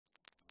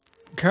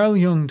Carl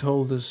Jung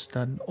told us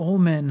that all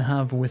men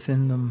have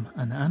within them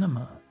an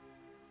anima.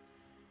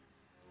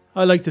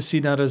 I like to see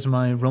that as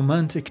my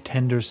romantic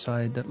tender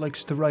side that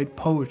likes to write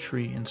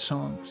poetry and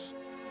songs.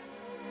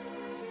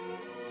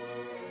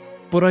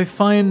 But I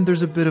find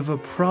there's a bit of a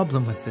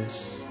problem with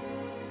this.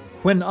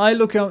 When I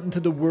look out into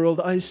the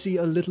world, I see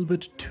a little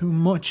bit too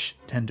much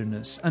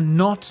tenderness and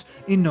not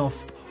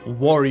enough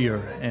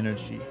warrior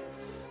energy.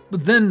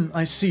 But then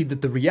I see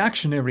that the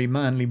reactionary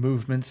manly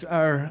movements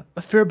are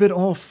a fair bit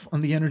off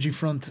on the energy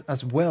front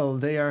as well.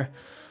 They are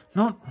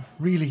not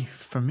really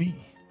for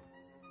me.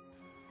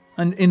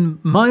 And in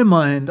my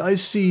mind, I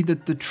see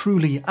that the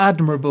truly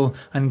admirable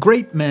and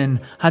great men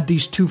had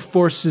these two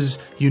forces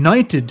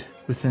united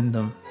within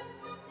them.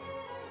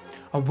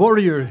 A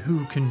warrior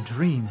who can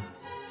dream.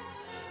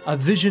 A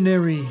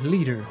visionary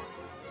leader.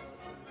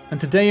 And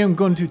today I'm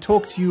going to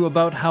talk to you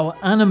about how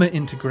anima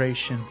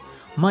integration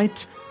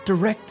might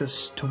direct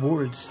us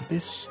towards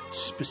this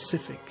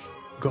specific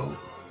goal.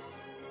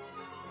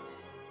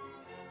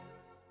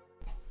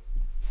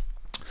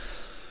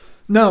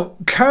 Now,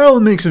 Carl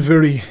makes a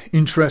very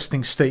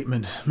interesting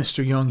statement,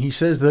 Mr. Jung. He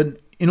says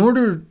that in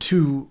order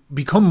to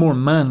become more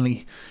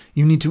manly,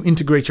 you need to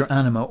integrate your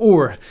anima.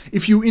 Or,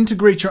 if you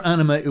integrate your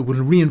anima, it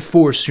will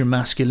reinforce your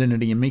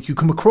masculinity and make you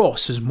come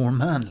across as more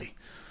manly.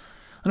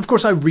 And of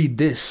course, I read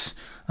this,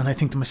 and I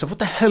think to myself, what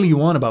the hell are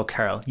you on about,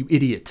 Carl? You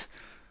idiot.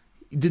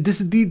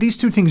 These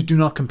two things do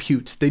not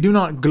compute. They do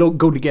not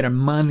go together,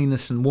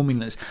 manliness and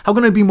womanliness. How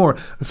can I be more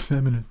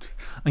effeminate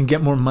and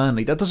get more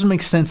manly? That doesn't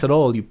make sense at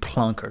all, you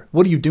plonker.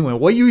 What are you doing?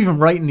 Why are you even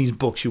writing these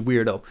books, you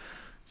weirdo?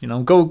 You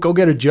know, go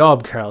get a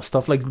job, Carl.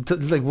 Stuff like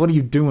what are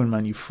you doing,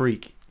 man, you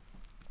freak?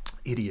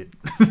 Idiot.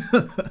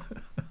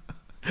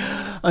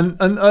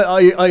 And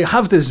I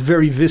have this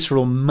very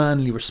visceral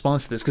manly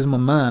response to this because I'm a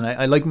man.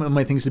 I like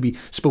my things to be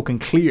spoken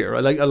clear. I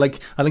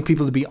like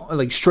people to be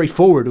like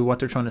straightforward with what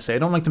they're trying to say. I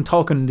don't like them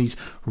talking in these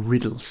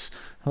riddles.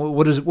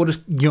 What does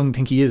Jung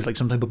think he is? Like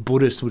some type of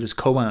Buddhist with his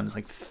koans?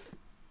 Like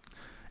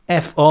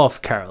F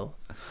off, Carl.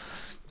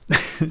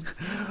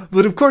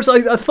 But of course,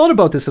 I thought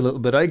about this a little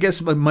bit. I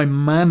guess my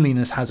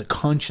manliness has a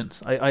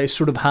conscience. I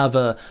sort of have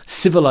a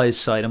civilized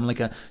side. I'm like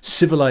a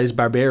civilized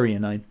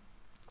barbarian. I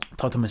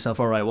thought to myself,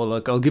 all right, well,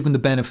 look, I'll give him the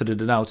benefit of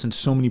the doubt since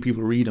so many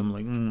people read him.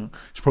 Like,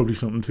 there's probably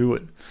something to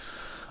it.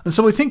 And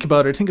so I think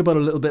about it a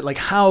little bit, like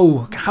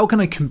how can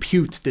I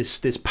compute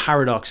this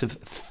paradox of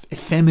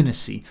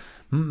effeminacy,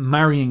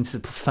 marrying to the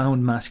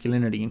profound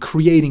masculinity and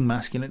creating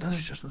masculinity?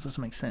 That doesn't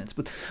make sense.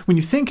 But when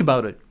you think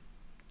about it,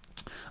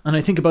 and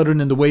I think about it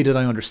in the way that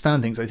I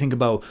understand things, I think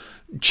about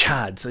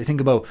Chads, I think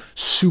about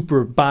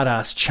super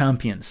badass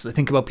champions, I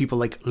think about people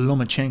like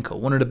Lomachenko,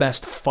 one of the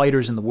best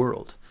fighters in the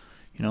world.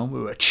 You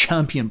know, a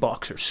champion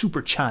boxer,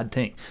 super Chad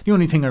thing. The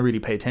only thing I really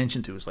pay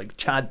attention to is like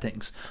Chad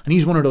things. And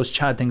he's one of those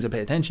Chad things I pay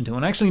attention to.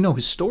 And I actually know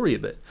his story a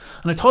bit.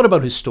 And I thought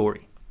about his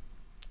story.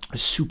 A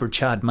super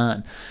Chad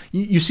man.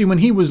 You see, when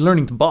he was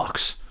learning to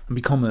box and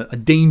become a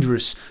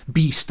dangerous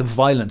beast of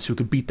violence who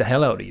could beat the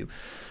hell out of you,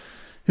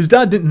 his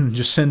dad didn't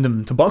just send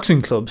him to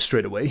boxing clubs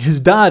straight away. His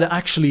dad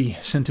actually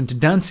sent him to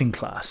dancing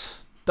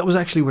class. That was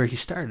actually where he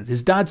started.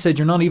 His dad said,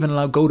 you're not even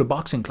allowed to go to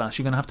boxing class.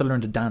 You're going to have to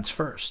learn to dance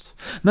first.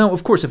 Now,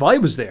 of course, if I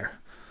was there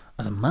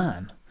as a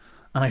man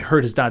and I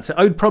heard his dad say,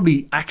 I would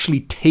probably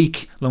actually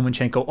take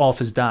Lomachenko off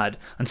his dad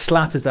and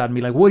slap his dad and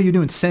be like, what are you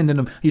doing sending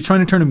him? Are you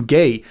trying to turn him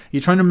gay? Are you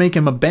trying to make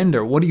him a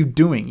bender? What are you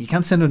doing? You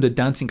can't send him to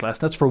dancing class.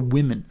 That's for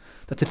women.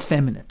 That's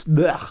effeminate.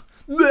 Blech.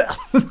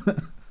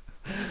 Blech.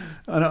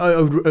 And I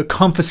would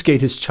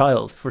confiscate his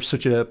child for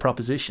such a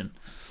proposition.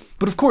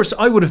 But of course,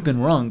 I would have been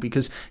wrong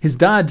because his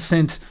dad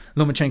sent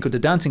Lomachenko to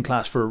dancing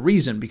class for a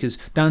reason, because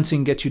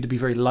dancing gets you to be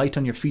very light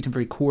on your feet and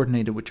very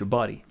coordinated with your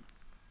body.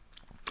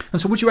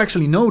 And so what you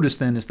actually notice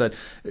then is that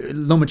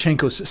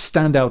Lomachenko's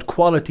standout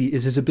quality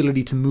is his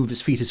ability to move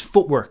his feet. His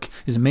footwork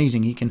is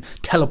amazing. He can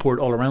teleport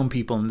all around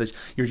people, and that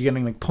you're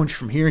getting like punched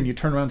from here and you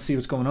turn around to see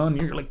what's going on.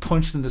 And you're like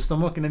punched in the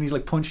stomach, and then he's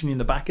like punching you in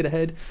the back of the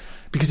head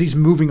because he's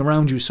moving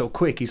around you so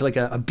quick. He's like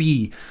a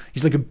bee.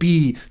 He's like a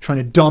bee trying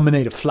to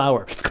dominate a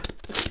flower.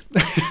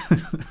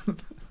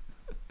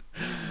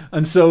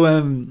 And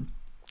so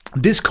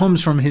this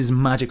comes from his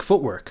magic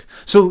footwork.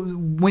 So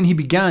when he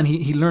began,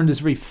 he learned this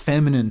very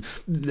feminine,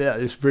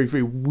 this very,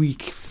 very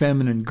weak,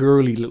 feminine,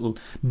 girly little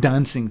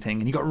dancing thing.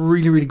 And he got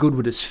really, really good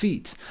with his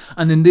feet.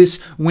 And in this,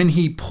 when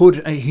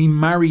he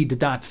married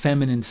that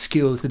feminine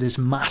skill to this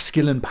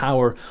masculine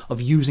power of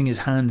using his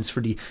hands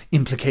for the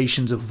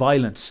implications of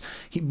violence.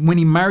 When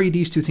he married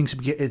these two things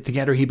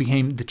together, he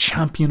became the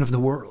champion of the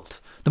world.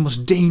 The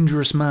most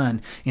dangerous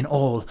man in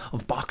all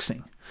of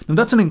boxing. Now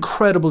that's an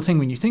incredible thing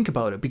when you think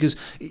about it, because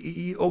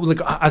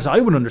like as I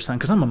would understand,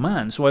 because I'm a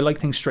man, so I like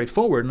things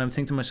straightforward, and I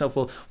think to myself,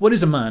 well, what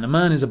is a man? A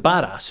man is a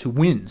badass who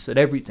wins at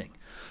everything.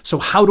 So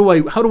how do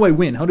I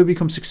win? How do I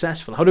become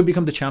successful? How do I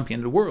become the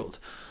champion of the world?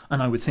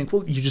 And I would think,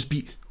 well, you just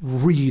be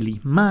really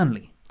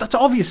manly. that's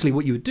obviously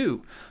what you would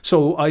do.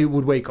 So I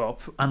would wake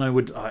up and I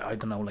would, I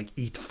don't know, like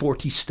eat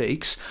 40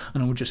 steaks,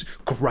 and I would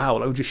just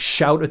growl. I would just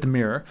shout at the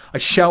mirror.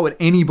 I'd shout at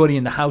anybody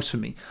in the house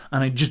with me,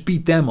 and I'd just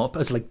beat them up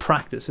as like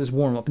practice, as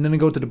warm up. And then I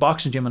go to the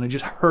boxing gym and I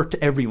just hurt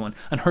everyone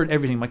and hurt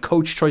everything. My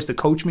coach tries to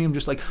coach me. I'm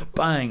just like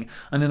bang.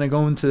 And then I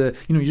go into,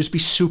 you just be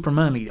super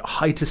manly,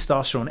 high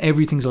testosterone.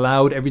 Everything's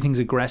loud, everything's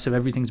aggressive,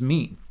 everything's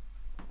mean.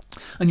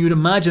 And you'd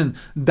imagine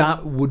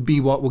that would be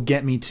what would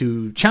get me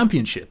to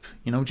championship,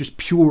 just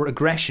pure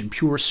aggression,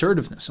 pure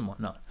assertiveness and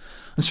whatnot.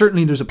 And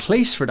certainly there's a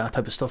place for that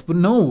type of stuff. But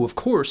no, of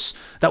course,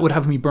 that would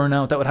have me burn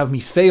out. That would have me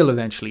fail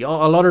eventually. A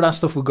lot of that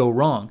stuff would go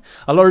wrong.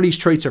 A lot of these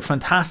traits are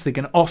fantastic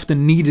and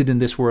often needed in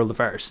this world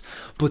of ours.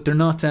 But they're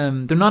not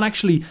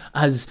actually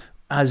as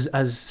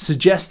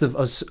suggestive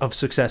of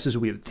success as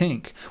we would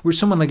think. Where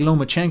someone like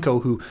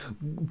Lomachenko, who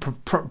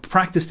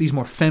practiced these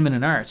more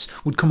feminine arts,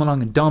 would come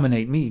along and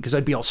dominate me, because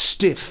I'd be all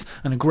stiff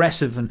and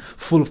aggressive and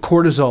full of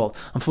cortisol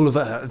and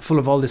full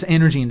of all this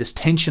energy and this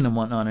tension and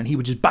whatnot, and he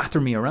would just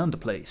batter me around the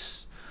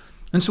place.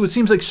 And so it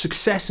seems like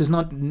success is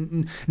not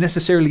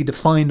necessarily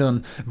defined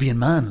on being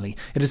manly.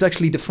 It is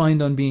actually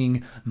defined on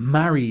being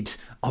married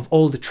of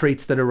all the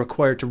traits that are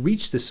required to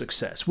reach this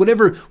success.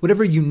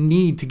 Whatever you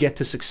need to get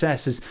to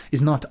success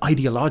is not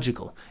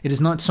ideological. It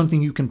is not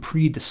something you can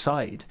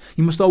pre-decide.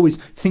 You must always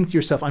think to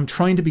yourself, I'm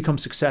trying to become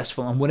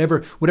successful, and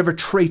whatever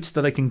traits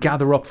that I can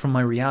gather up from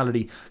my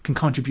reality can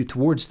contribute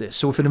towards this.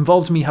 So if it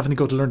involves me having to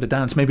go to learn to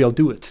dance, maybe I'll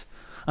do it.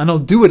 And I'll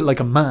do it like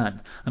a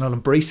man, and I'll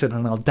embrace it,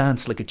 and I'll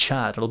dance like a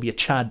Chad. I'll be a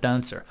Chad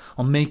dancer.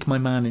 I'll make my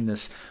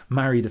manliness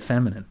marry the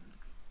feminine.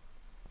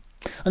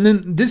 And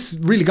then this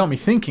really got me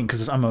thinking,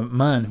 because I'm a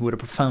man who had a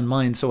profound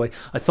mind. So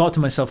I thought to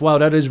myself, wow,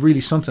 that is really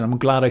something. I'm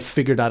glad I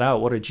figured that out.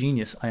 What a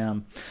genius I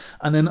am.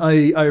 And then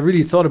I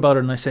really thought about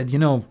it, and I said,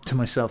 to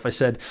myself, I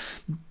said,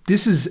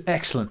 this is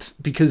excellent,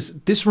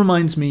 because this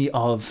reminds me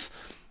of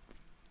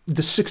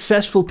the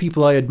successful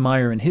people I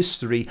admire in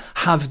history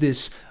have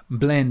this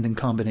blend and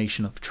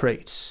combination of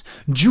traits.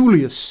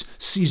 Julius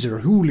Caesar,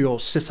 Julio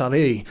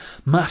Cesare,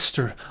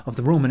 master of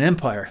the Roman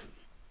Empire,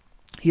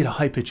 he had a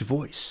high-pitched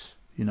voice,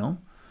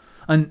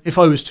 And if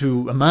I was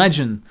to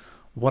imagine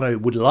what I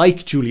would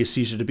like Julius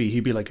Caesar to be,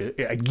 he'd be like a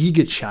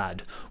giga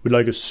Chad with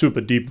like a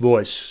super deep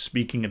voice,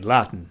 speaking in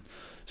Latin,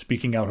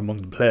 speaking out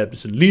among the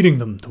plebs and leading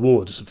them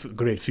towards a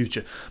great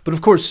future. But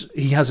of course,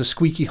 he has a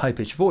squeaky,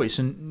 high-pitched voice,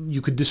 and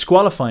you could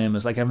disqualify him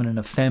as like having an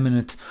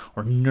effeminate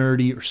or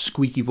nerdy or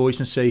squeaky voice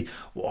and say,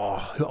 oh,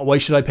 why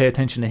should I pay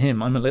attention to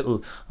him? I'm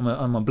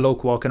a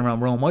bloke walking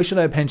around Rome. Why should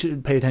I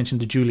pay attention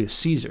to Julius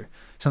Caesar?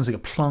 He sounds like a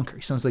plonker.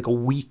 He sounds like a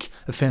weak,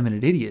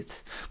 effeminate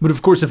idiot. But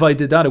of course, if I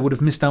did that, I would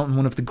have missed out on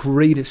one of the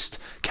greatest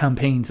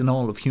campaigns in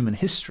all of human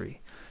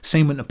history.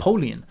 Same with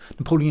Napoleon.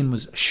 Napoleon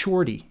was a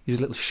shorty. He was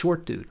a little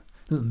short dude.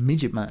 Little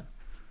midget man.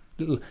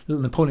 Little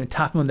Napoleon,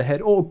 tap him on the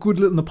head. Oh, good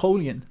little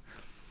Napoleon.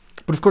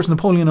 But of course,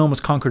 Napoleon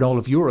almost conquered all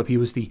of Europe. He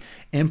was the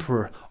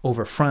emperor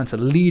over France, a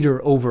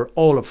leader over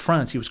all of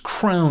France. He was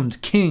crowned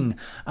king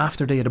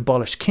after they had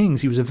abolished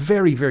kings. He was a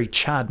very, very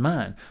Chad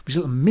man. He was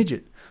a little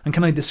midget. And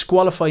can I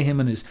disqualify him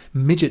on his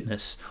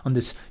midgetness, on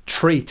this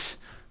trait?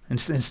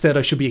 Instead,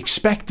 I should be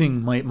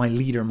expecting my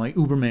leader, my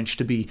Ubermensch,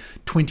 to be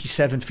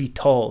 27 feet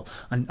tall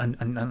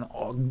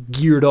and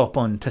geared up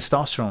on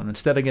testosterone.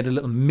 Instead, I get a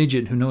little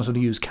midget who knows how to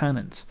use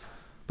cannons.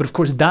 But of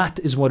course, that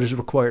is what is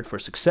required for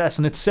success.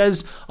 And it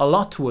says a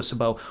lot to us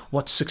about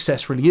what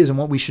success really is and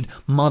what we should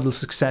model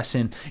success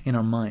in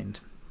our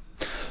mind.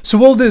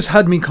 So all this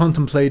had me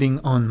contemplating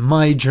on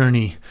my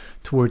journey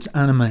towards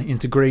anima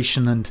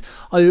integration, and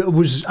I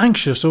was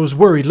anxious, I was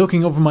worried,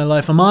 looking over my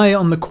life. Am I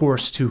on the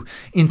course to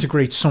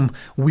integrate some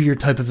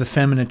weird type of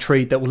effeminate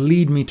trait that will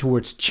lead me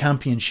towards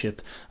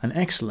championship and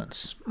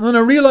excellence? And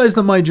I realized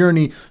that my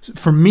journey,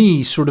 for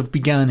me, sort of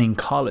began in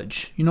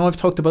college. I've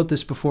talked about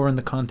this before in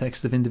the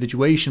context of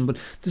individuation, but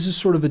this is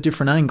sort of a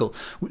different angle.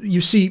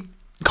 You see,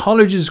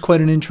 college is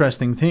quite an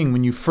interesting thing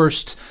when you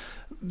first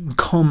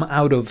come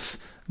out of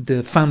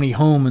the family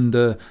home and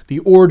the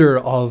order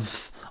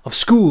of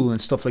school and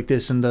stuff like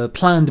this, and the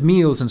planned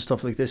meals and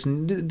stuff like this.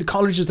 And the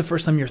college is the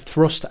first time you're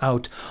thrust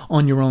out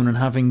on your own and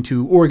having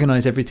to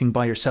organize everything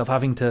by yourself,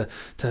 having to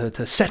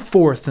set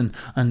forth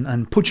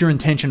and put your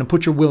intention and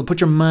put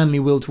your manly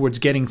will towards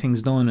getting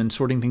things done and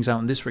sorting things out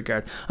in this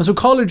regard. And so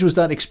college was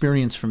that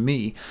experience for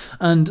me.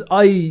 And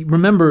I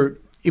remember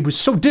it was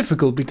so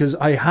difficult because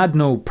I had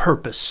no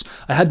purpose.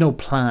 I had no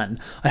plan.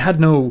 I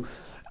had no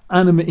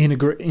anima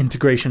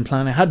integration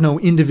plan. I had no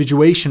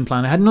individuation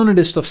plan. I had none of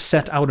this stuff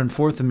set out and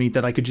forth of me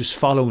that I could just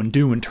follow and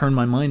do and turn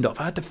my mind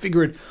off. I had to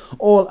figure it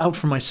all out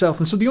for myself.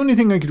 And so the only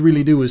thing I could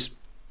really do was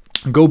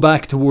go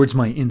back towards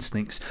my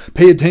instincts,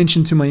 pay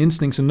attention to my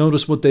instincts and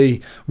notice what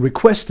they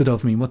requested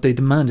of me, what they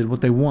demanded,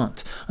 what they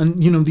want. And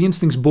the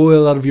instincts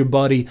boil out of your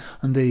body,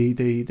 and they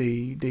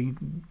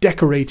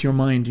decorate your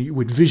mind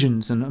with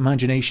visions and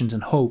imaginations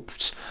and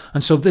hopes.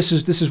 And so this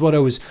is what I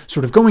was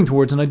sort of going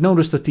towards. And I'd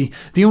noticed that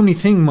the only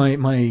thing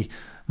my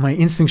my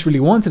instincts really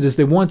wanted is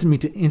they wanted me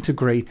to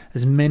integrate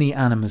as many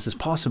animas as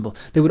possible.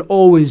 They would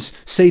always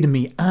say to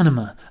me,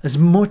 anima, as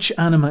much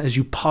anima as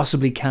you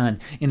possibly can,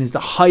 in as the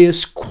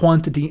highest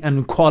quantity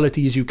and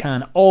quality as you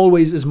can,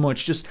 always as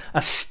much, just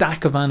a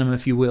stack of anima,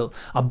 if you will,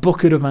 a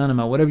bucket of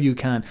anima, whatever you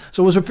can.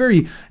 So it was a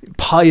very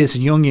pious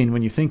Jungian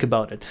when you think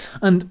about it.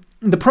 And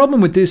the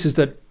problem with this is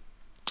that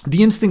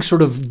the instincts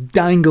sort of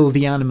dangle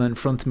the anima in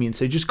front of me and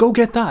say, just go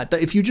get that.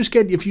 If you just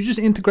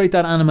integrate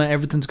that anima,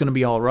 everything's going to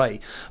be all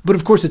right. But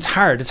of course, it's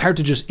hard. It's hard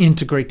to just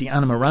integrate the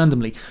anima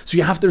randomly. So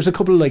there's a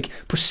couple of like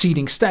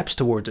preceding steps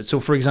towards it.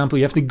 So for example,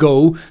 you have to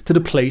go to the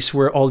place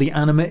where all the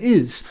anima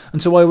is. And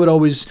so I would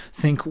always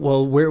think,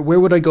 well, where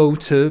would I go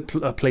to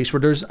a place where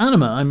there's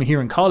anima? I'm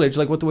here in college.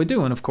 Like, what do I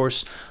do? And of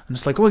course, I'm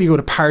just like, well, you go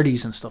to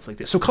parties and stuff like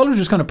this. So college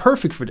was kind of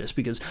perfect for this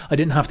because I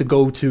didn't have to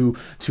go to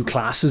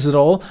classes at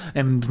all.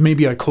 And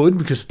maybe I could,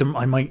 because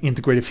I might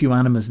integrate a few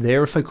animas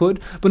there if I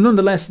could, but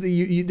nonetheless,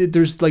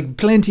 there's like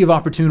plenty of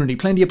opportunity,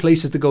 plenty of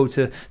places to go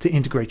to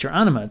integrate your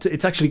anima.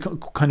 It's actually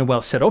kind of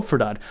well set up for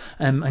that,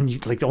 and you,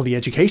 like all the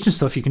education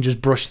stuff, you can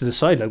just brush to the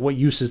side. Like, what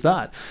use is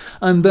that?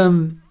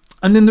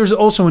 And then there's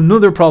also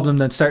another problem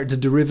that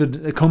started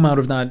to come out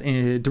of that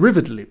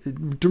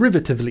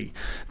derivatively.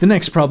 The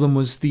next problem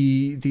was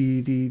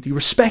the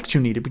respect you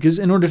needed, because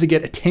in order to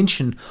get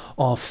attention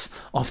off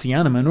the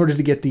anima, in order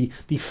to get the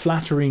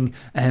flattering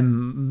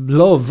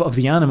love of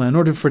the anima, in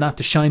order for that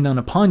to shine down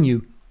upon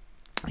you,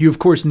 you of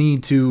course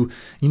need to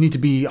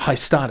be high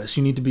status.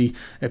 You need to be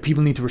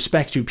people need to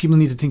respect you. People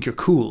need to think you're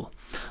cool.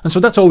 And so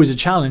that's always a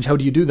challenge. How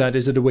do you do that?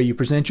 Is it a way you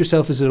present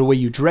yourself? Is it a way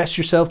you dress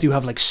yourself? Do you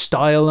have like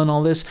style and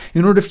all this?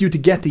 In order for you to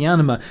get the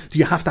anima, do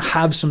you have to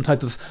have some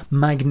type of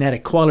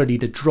magnetic quality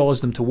that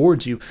draws them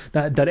towards you,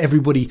 that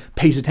everybody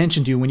pays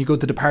attention to you? When you go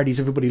to the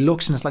parties, everybody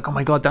looks and it's like, oh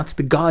my God, that's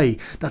the guy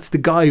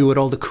with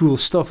all the cool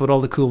stuff, with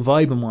all the cool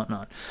vibe and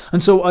whatnot.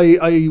 And so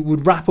I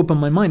would wrap up in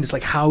my mind, it's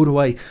like, how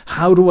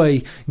do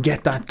I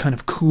get that kind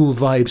of cool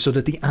vibe so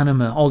that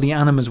all the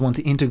animas want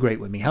to integrate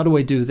with me? How do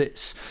I do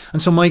this?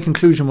 And so my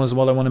conclusion was,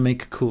 well, I want to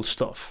make cool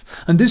stuff.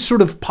 And this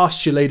sort of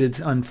postulated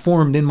and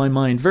formed in my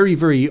mind very,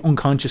 very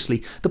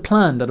unconsciously the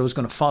plan that I was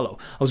going to follow.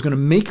 I was going to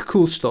make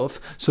cool stuff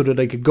so that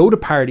I could go to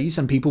parties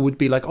and people would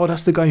be like, oh,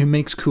 that's the guy who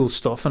makes cool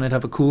stuff, and I'd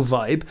have a cool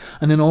vibe.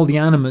 And then all the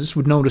animas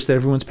would notice that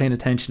everyone's paying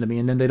attention to me,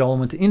 and then they'd all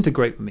want to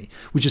integrate with me,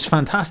 which is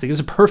fantastic. It's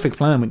a perfect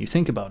plan when you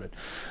think about it.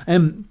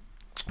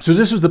 So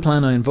this was the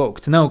plan I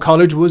invoked. Now,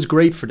 college was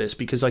great for this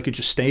because I could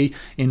just stay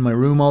in my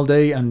room all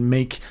day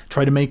and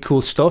try to make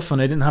cool stuff,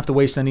 and I didn't have to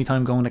waste any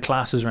time going to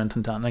classes or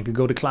anything like that. And I could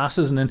go to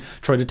classes and then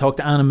try to talk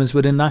to animas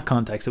within that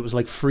context. It was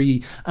like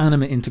free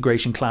anima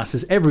integration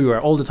classes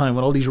everywhere, all the time,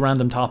 with all these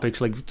random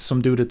topics like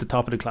some dude at the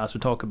top of the class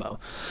would talk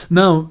about.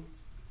 Now,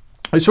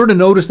 I sort of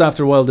noticed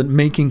after a while that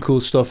making cool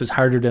stuff is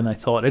harder than I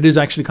thought. It is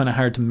actually kind of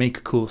hard to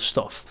make cool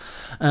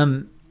stuff.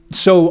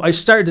 So I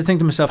started to think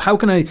to myself,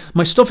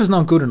 my stuff is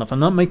not good enough. I'm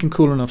not making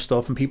cool enough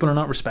stuff, and people are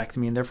not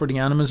respecting me, and therefore the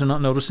animas are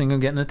not noticing and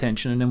getting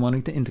attention and then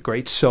wanting to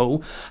integrate.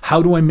 So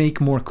how do I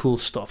make more cool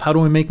stuff? How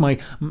do I make my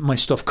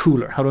stuff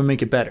cooler? How do I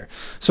make it better?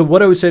 So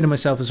what I would say to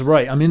myself is,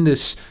 right, I'm in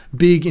this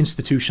big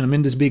institution, I'm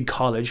in this big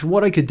college.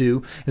 What I could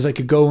do is I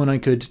could go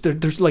and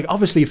there's like,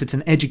 obviously if it's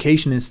an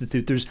education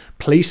institute, there's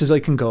places I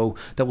can go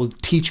that will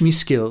teach me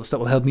skills that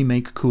will help me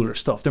make cooler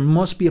stuff. There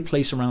must be a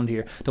place around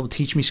here that will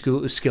teach me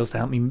skills to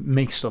help me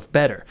make stuff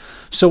better.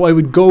 So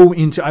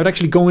I'd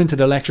actually go into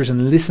the lectures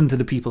and listen to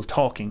the people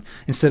talking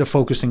instead of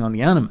focusing on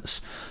the animas.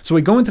 So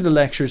I'd go into the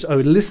lectures, I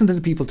would listen to the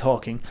people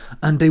talking,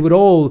 and they would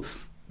all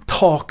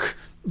talk.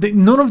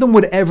 None of them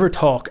would ever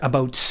talk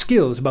about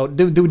skills.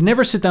 They would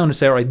never sit down and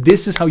say, all right,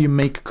 this is how you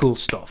make cool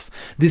stuff.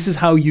 This is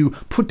how you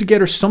put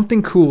together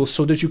something cool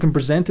so that you can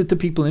present it to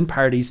people in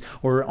parties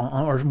or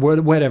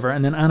whatever,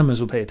 and then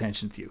animas will pay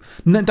attention to you.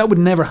 That would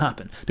never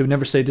happen. They would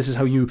never say, this is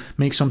how you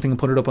make something and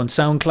put it up on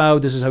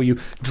SoundCloud. This is how you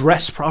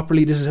dress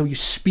properly. This is how you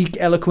speak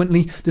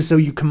eloquently. This is how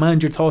you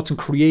command your thoughts and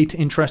create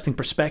interesting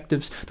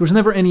perspectives. There was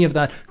never any of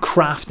that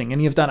crafting,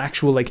 any of that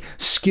actual like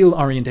skill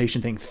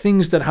orientation thing,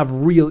 things that have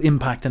real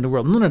impact in the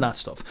world. None of that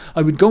stuff.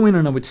 I would go in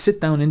and I would sit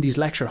down in these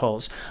lecture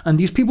halls, and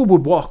these people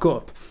would walk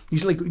up.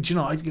 He's like,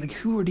 I'd be like,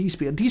 who are these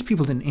people? These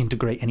people didn't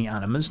integrate any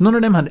animas. None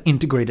of them had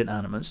integrated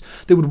animas.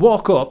 They would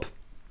walk up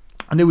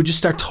and they would just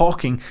start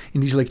talking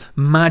in these like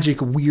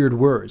magic weird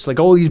words, like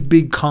all these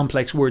big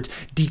complex words: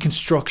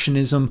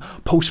 deconstructionism,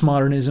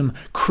 postmodernism,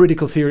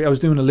 critical theory. I was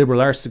doing a liberal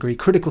arts degree.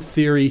 Critical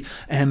theory,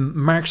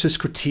 Marxist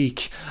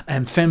critique,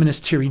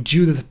 feminist theory,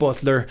 Judith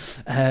Butler,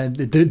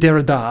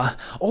 Derrida,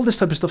 all this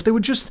type of stuff. They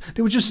would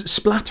just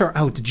splatter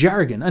out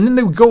jargon, and then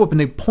they would go up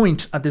and they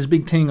point at this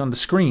big thing on the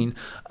screen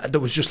that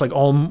was just like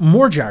all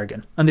more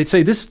jargon, and they'd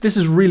say, this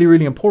is really,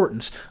 really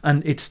important,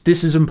 and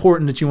this is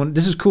important that you want.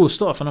 This is cool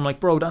stuff. And I'm like,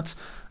 bro, that's.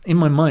 In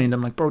my mind,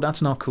 I'm like, bro,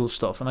 that's not cool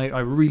stuff. And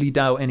I really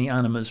doubt any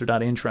animas are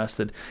that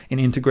interested in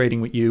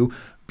integrating with you,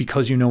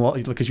 because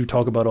because you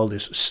talk about all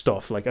this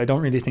stuff. Like, I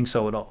don't really think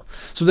so at all.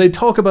 So they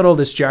talk about all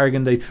this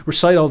jargon, they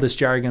recite all this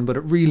jargon, but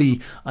it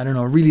really, I don't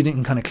know, it really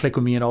didn't kind of click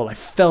with me at all. I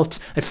felt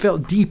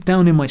deep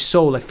down in my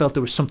soul, I felt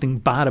there was something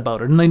bad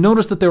about it. And I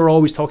noticed that they were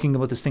always talking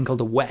about this thing called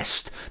the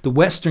West, the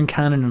Western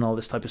canon and all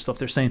this type of stuff.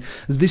 They're saying,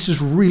 this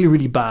is really,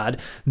 really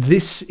bad.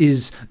 This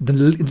is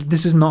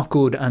not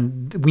good,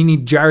 and we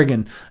need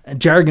jargon.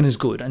 And jargon is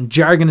good, and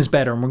jargon is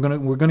better,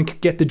 and we're gonna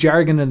get the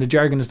jargon, and the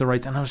jargon is the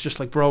right. And I was just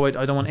like, bro, I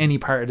don't want any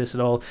part of this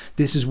at all.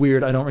 This is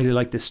weird. I don't really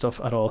like this stuff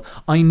at all.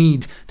 I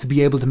need to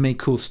be able to make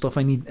cool stuff.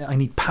 I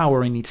need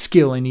power. I need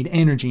skill. I need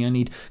energy. I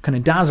need kind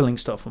of dazzling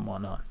stuff and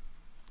whatnot.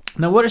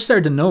 Now, what I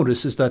started to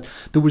notice is that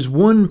there was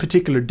one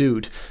particular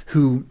dude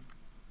who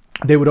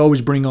they would always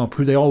bring up,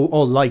 who they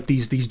all like,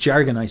 these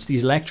jargonites,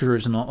 these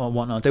lecturers and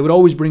whatnot. They would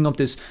always bring up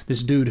this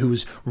dude who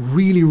was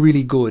really,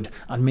 really good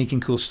at making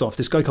cool stuff.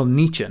 This guy called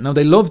Nietzsche. Now,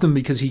 they loved him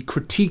because he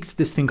critiqued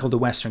this thing called the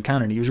Western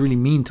canon. He was really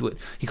mean to it.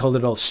 He called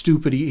it all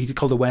stupid. He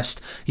called the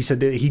West, he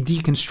said that he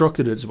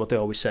deconstructed it, is what they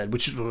always said,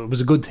 which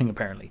was a good thing,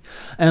 apparently.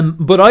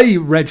 But I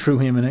read through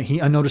him,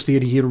 and I noticed he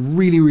had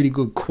really, really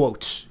good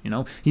quotes. You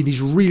know, he had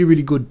these really,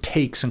 really good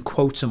takes and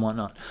quotes and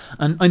whatnot.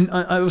 And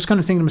I was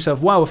kind of thinking to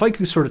myself, wow, if I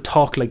could sort of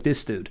talk like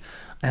this dude,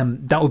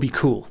 that would be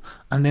cool.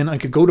 And then I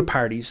could go to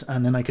parties,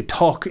 and then I could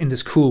talk in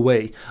this cool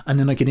way, and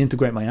then I could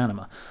integrate my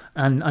anima.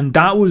 And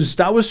that was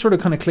sort of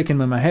kind of clicking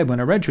in my head when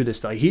I read through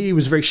this guy. He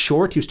was very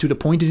short. He was to the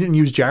point. He didn't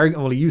use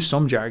jargon. Well, he used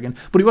some jargon,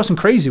 but he wasn't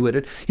crazy with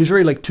it. He was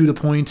very like to the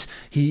point.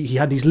 He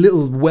had these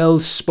little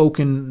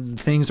well-spoken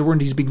things. There weren't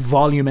these big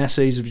volume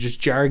essays of just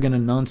jargon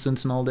and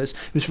nonsense and all this.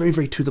 It was very,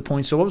 very to the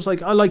point. So I was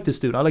like, I like this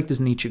dude. I like this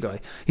Nietzsche guy.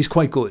 He's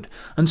quite good.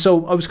 And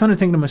so I was kind of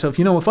thinking to myself,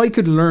 you know, if I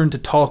could learn to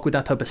talk with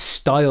that type of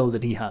style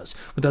that he has,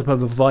 with that type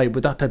of vibe,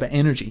 with that type of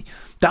energy,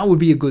 that would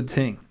be a good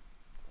thing.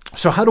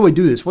 So how do I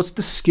do this? What's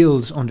the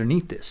skills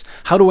underneath this?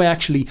 How do I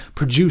actually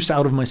produce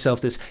out of myself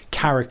this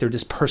character,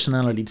 this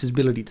personality, this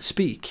ability to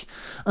speak?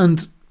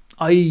 And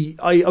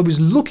I was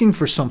looking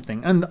for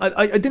something, and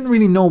I didn't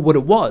really know what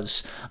it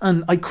was,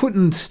 and I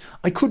couldn't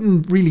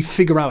really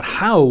figure out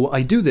how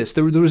I do this.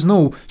 There was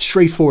no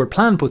straightforward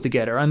plan put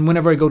together. And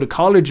whenever I go to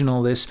college and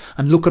all this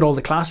and look at all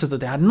the classes that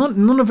they had,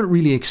 none of it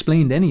really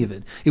explained any of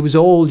it. It was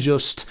all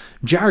just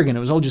jargon. It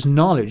was all just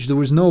knowledge. There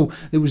was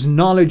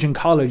knowledge in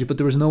college, but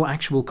there was no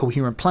actual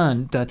coherent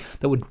plan that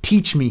would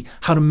teach me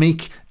how to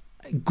make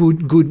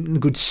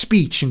good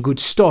speech and good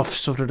stuff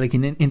so that I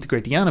can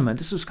integrate the anima.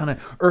 This was kind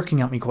of irking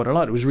at me quite a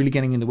lot. It was really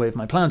getting in the way of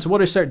my plan. So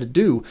what I started to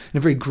do in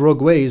a very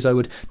grug way is I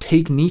would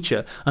take Nietzsche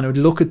and I would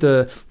look at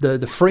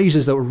the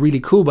phrases that were really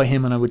cool by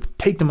him, and I would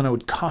take them and I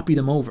would copy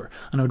them over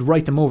and I would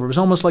write them over. It was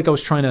almost like I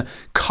was trying to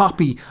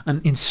copy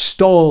and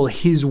install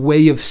his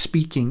way of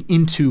speaking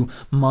into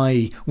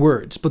my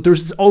words. But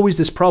there's always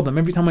this problem.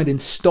 Every time I'd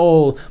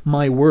install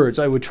my words,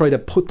 I would try to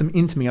put them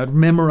into me. I'd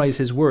memorize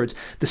his words.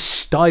 The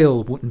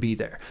style wouldn't be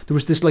there. There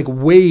was this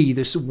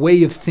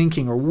way of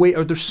thinking,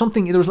 or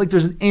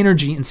there's an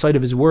energy inside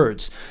of his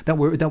words that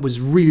was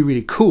really,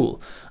 really cool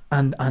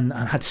and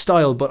had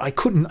style, but I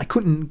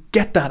couldn't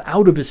get that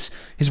out of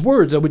his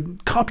words. I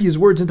would copy his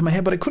words into my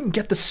head, but I couldn't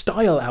get the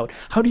style out.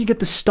 How do you get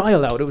the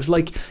style out? It was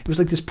like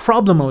this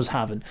problem I was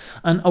having,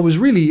 and it was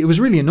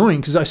really annoying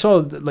because I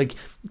saw that, like,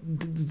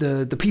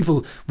 the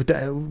people with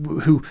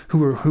who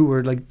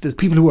were like the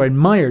people who I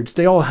admired,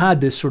 they all had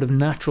this sort of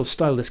natural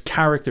style, this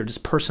character, this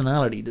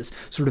personality, this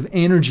sort of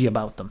energy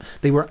about them.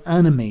 They were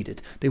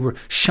animated, they were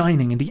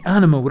shining, and the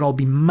anima would all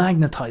be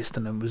magnetized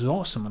to them. It was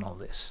awesome and all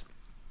this.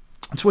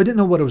 And so I didn't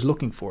know what I was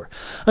looking for.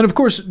 And of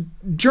course,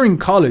 during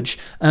college,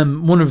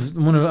 one of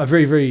a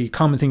very, very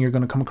common thing you're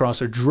going to come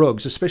across are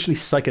drugs, especially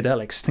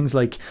psychedelics, things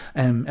like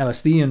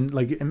LSD and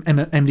like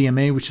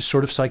MDMA, which is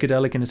sort of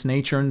psychedelic in its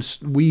nature, and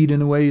weed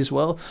in a way as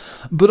well.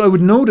 But I would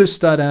notice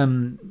that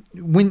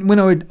when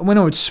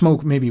I would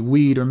smoke maybe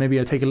weed, or maybe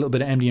I'd take a little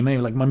bit of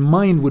MDMA, like my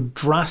mind would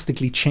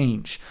drastically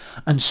change.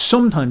 And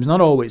sometimes, not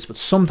always, but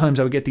sometimes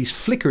I would get these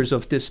flickers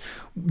of this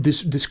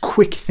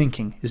quick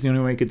thinking, is the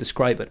only way I could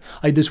describe it.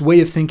 I had this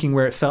way of thinking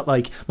where it felt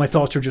like my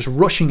thoughts are just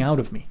rushing out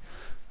of me.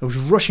 It was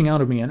rushing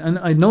out of me. And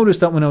I noticed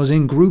that when I was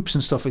in groups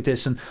and stuff like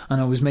this, and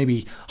I was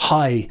maybe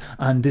high,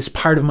 and this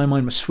part of my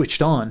mind was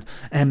switched on,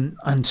 and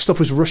stuff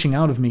was rushing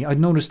out of me, I'd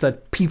noticed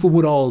that people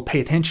would all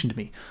pay attention to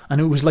me. And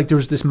it was like there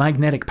was this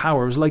magnetic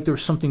power. It was like there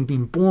was something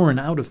being born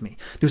out of me.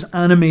 There's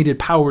animated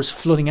powers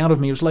flooding out of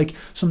me. It was like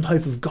some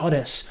type of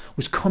goddess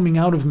was coming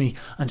out of me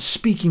and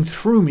speaking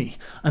through me.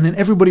 And then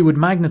everybody would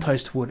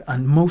magnetize to it.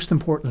 And most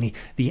importantly,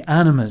 the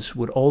animas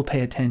would all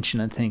pay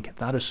attention and think,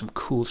 that is some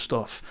cool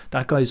stuff.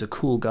 That guy's a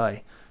cool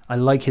guy. I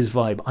like his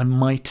vibe. I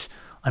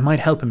might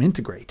help him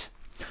integrate.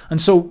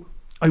 And so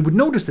I would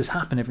notice this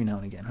happen every now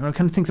and again. And I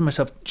kind of think to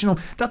myself, you know,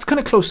 that's kind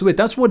of close to it.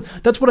 That's what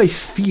I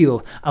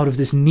feel out of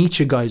this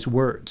Nietzsche guy's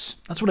words.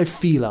 That's what I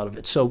feel out of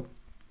it. So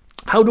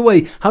How do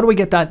I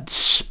get that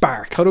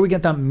spark? How do I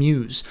get that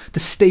muse to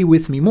stay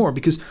with me more?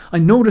 Because I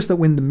noticed that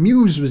when the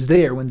muse was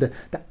there, when the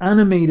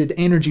animated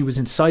energy was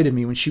inside of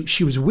me, when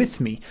she was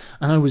with me,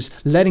 and I was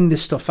letting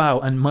this stuff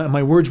out, and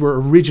my words were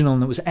original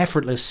and it was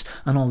effortless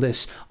and all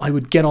this, I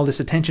would get all this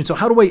attention. So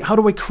how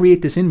do I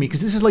create this in me?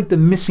 Because this is like the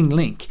missing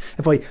link.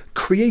 If I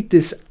create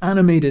this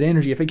animated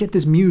energy, if I get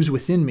this muse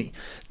within me,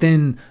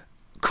 then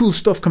cool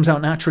stuff comes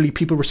out naturally,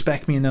 people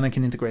respect me, and then I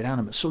can integrate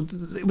Anima. So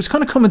it was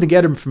kind of coming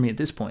together for me at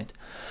this point.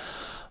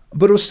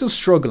 But I was still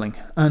struggling,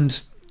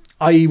 and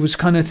I was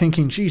kind of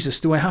thinking,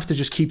 Jesus, do I have to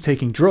just keep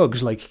taking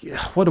drugs? Like,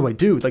 what do I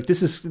do? Like,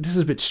 this is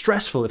a bit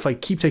stressful. If I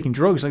keep taking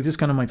drugs, like, this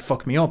kind of might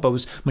fuck me up.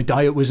 My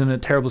diet was in a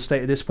terrible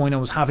state at this point. I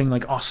was having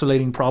like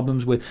oscillating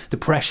problems with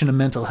depression and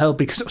mental health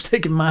because I was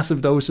taking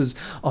massive doses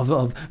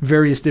of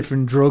various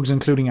different drugs,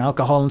 including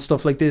alcohol and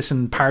stuff like this,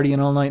 and partying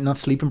all night, not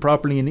sleeping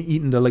properly, and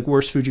eating the like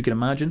worst food you could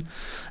imagine.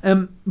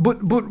 But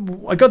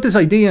I got this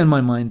idea in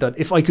my mind that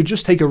if I could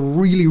just take a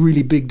really,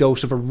 really big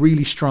dose of a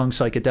really strong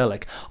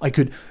psychedelic, I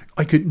could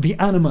the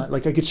Anima,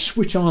 like I could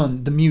switch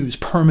on the muse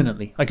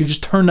permanently. I could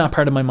just turn that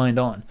part of my mind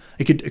on.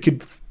 It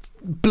could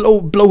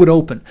blow it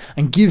open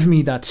and give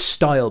me that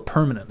style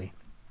permanently.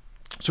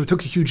 So I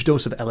took a huge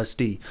dose of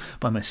LSD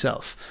by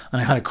myself,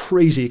 and I had a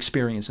crazy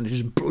experience, and it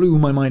just blew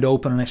my mind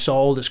open, and I saw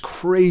all this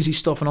crazy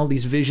stuff and all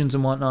these visions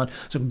and whatnot.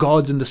 So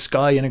gods in the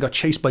sky, and I got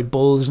chased by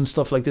bulls and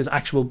stuff like this,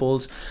 actual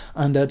bulls,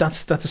 and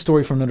that's a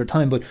story for another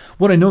time. But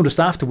what I noticed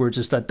afterwards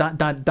is that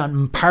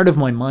part of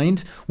my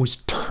mind was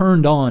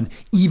turned on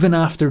even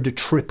after the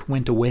trip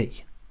went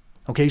away.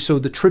 Okay, so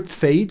the trip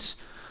fades,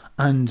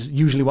 and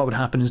usually what would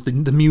happen is the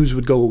muse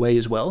would go away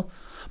as well.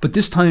 But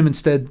this time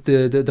instead,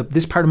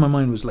 this part of my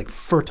mind was like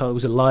fertile. It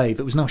was alive.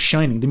 It was now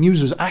shining. The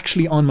muse was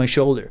actually on my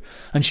shoulder,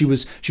 and she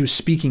was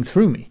speaking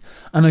through me.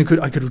 And I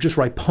could just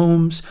write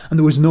poems, and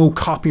there was no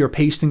copy or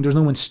pasting. There was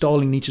no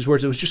installing Nietzsche's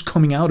words. It was just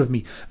coming out of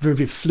me very,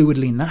 very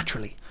fluidly and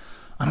naturally.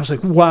 And I was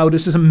like, wow,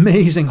 this is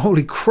amazing.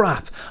 Holy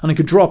crap. And I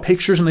could draw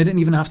pictures, and I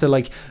didn't even have to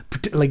like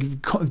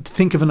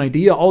think of an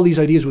idea. All these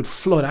ideas would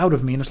flood out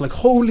of me. And it's like,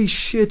 holy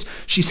shit,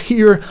 she's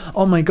here.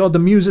 Oh my God, the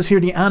muse is here.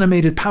 The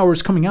animated power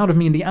is coming out of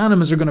me, and the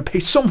animas are going to pay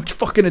so much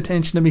fucking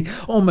attention to me.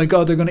 Oh my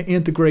God, they're going to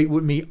integrate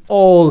with me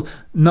all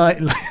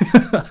night.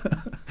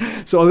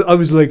 So I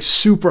was like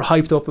super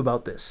hyped up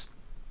about this.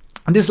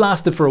 And this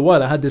lasted for a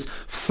while. I had this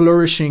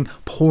flourishing,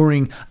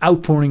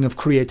 outpouring of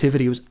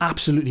creativity. It was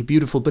absolutely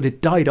beautiful, but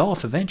it died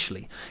off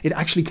eventually. It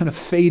actually kind of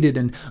faded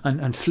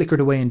and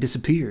flickered away and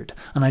disappeared.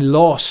 And I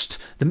lost,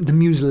 the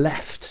muse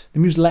left. The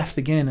muse left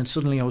again, and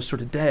suddenly I was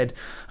sort of dead.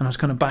 And I was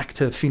kind of back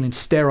to feeling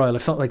sterile. I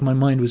felt like my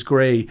mind was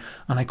grey,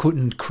 and I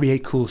couldn't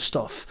create cool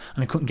stuff,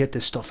 and I couldn't get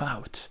this stuff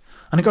out.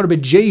 And I got a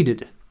bit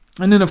jaded.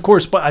 And then, of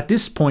course, but at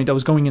this point, I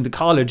was going into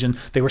college, and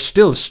they were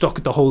still stuck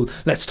at the whole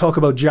 "let's talk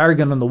about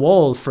jargon on the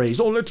wall" phrase.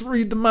 Oh, let's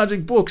read the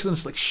magic books. And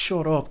it's like,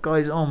 shut up,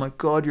 guys. Oh my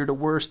God, you're the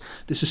worst.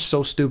 This is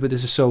so stupid.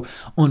 This is so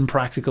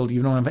unpractical.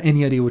 You don't have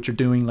any idea what you're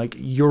doing. Like,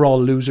 you're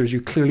all losers.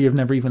 You clearly have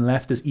never even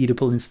left this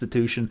Oedipal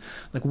institution.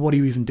 Like, what are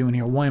you even doing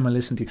here? Why am I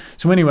listening to you?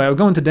 So anyway, I was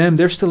going to them.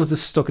 They're still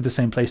stuck at the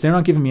same place. They're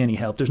not giving me any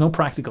help. There's no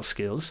practical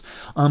skills.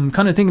 I'm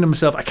kind of thinking to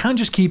myself, I can't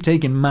just keep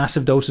taking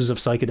massive doses of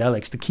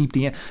psychedelics to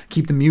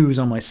keep the muse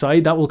on my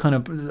side. That will kind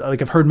of,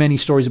 like, I've heard many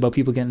stories about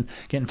people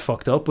getting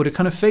fucked up, but it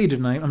kind of faded,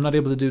 and I'm not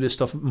able to do this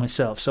stuff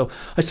myself. So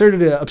I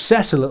started to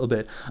obsess a little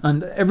bit,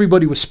 and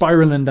everybody was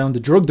spiraling down the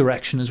drug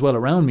direction as well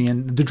around me,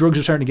 and the drugs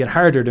are starting to get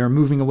harder. They're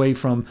moving away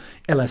from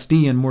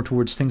LSD and more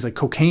towards things like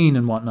cocaine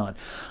and whatnot.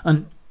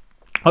 And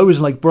I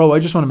was like, bro, I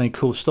just want to make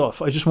cool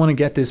stuff. I just want to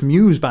get this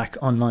muse back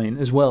online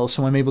as well,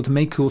 so I'm able to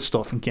make cool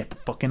stuff and get the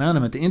fucking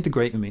Anima to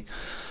integrate with me.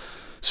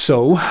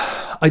 So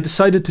I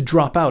decided to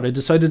drop out. I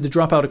decided to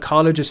drop out of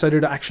college. I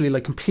decided to actually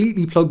like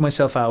completely plug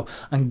myself out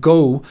and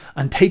go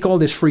and take all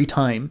this free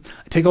time,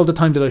 take all the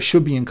time that I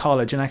should be in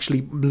college, and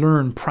actually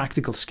learn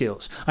practical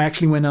skills. I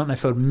actually went out and I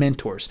found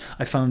mentors.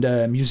 I found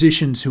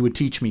musicians who would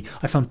teach me.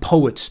 I found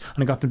poets,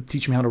 and I got them to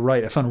teach me how to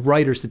write. I found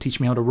writers to teach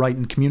me how to write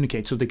and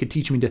communicate, so they could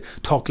teach me to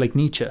talk like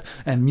Nietzsche,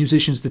 and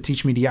musicians to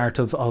teach me the art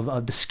of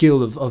the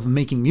skill of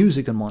making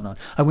music and whatnot.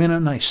 I went out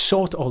and I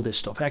sought all this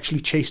stuff. I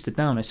actually chased it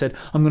down. I said,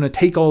 I'm going to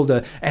take all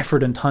the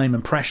effort and time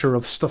and pressure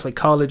of stuff like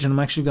college, and I'm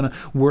actually going to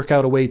work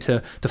out a way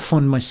to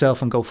fund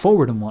myself and go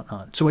forward and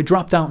whatnot. So I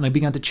dropped out and I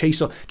began to chase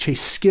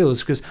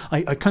skills, because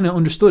I kind of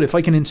understood if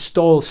I can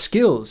install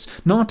skills,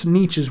 not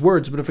Nietzsche's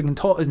words, but if I can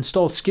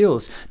install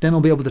skills, then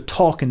I'll be able to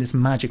talk in this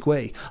magic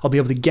way. I'll be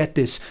able to get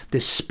this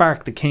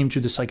spark that came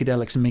through the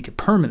psychedelics and make it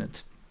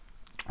permanent.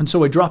 And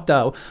so I dropped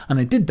out, and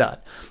I did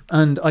that,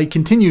 and I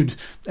continued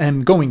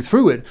going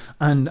through it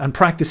and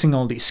practicing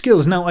all these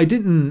skills. Now, I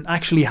didn't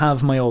actually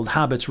have my old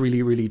habits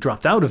really, really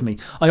dropped out of me.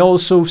 I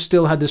also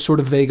still had this sort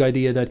of vague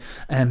idea that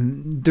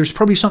there's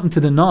probably something to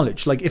the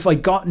knowledge. Like, if I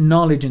got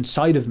knowledge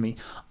inside of me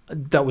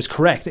that was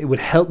correct, it would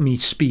help me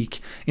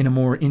speak in a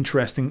more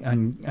interesting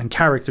and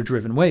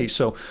character-driven way.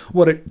 So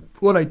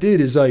what I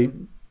did is I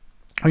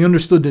I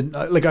understood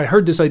that, like, I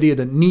heard this idea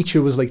that Nietzsche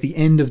was like the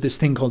end of this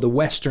thing called the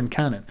Western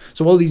canon.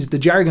 So all the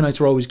Jargonites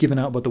were always giving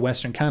out about the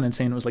Western canon,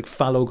 saying it was like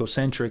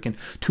phallogocentric and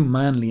too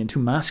manly and too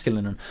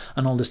masculine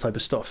and all this type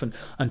of stuff,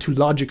 and too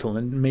logical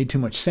and made too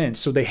much sense.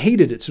 So they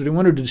hated it. So they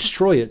wanted to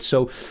destroy it.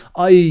 So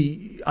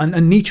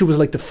and Nietzsche was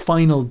like the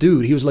final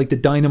dude. He was like the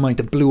dynamite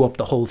that blew up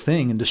the whole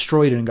thing and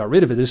destroyed it and got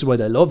rid of it. This is why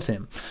they loved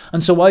him.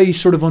 And so I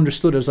sort of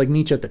understood it was like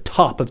Nietzsche at the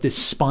top of this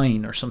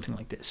spine or something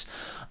like this.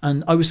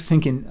 And I was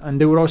thinking,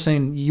 and they were all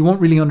saying, you won't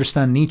really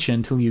understand Nietzsche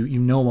until you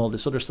know all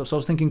this other stuff. So I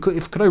was thinking,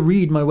 could I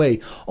read my way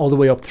all the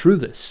way up through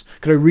this?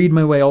 Could I read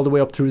my way all the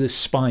way up through this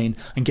spine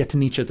and get to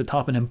Nietzsche at the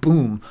top, and then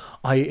boom,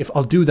 if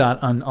I'll do that,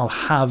 and I'll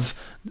have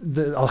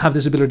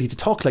this ability to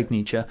talk like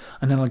Nietzsche,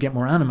 and then I'll get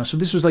more anima. So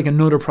this was like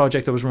another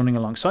project I was running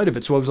alongside of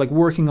it. So I was like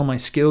working on my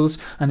skills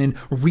and then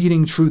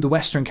reading through the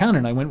Western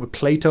canon. I went with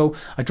Plato.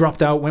 I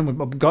dropped out,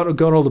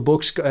 got all the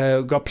books,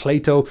 got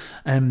Plato,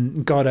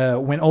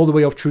 went all the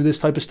way up through this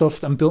type of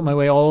stuff, and built my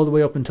way all the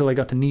way up until I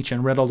got to Nietzsche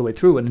and read all the way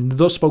through it. And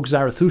Thus Spoke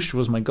Zarathustra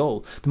was my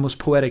goal, the most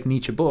poetic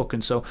Nietzsche book.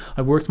 And so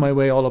I worked my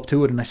way all up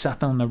to it, and I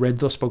sat down and I read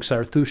Thus Spoke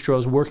Zarathustra. I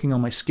was working on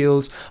my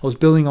skills. I was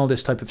building all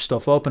this type of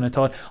stuff up, and I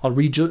thought, I'll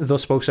read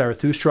Thus Spoke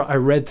Zarathustra. I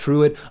read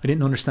through it. I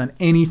didn't understand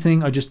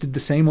anything. I just did the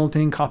same old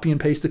thing, copy and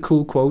paste the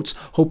cool quotes,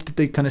 hoped that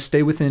they kind of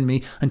stay within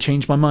me and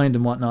change my mind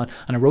and whatnot.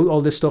 And I wrote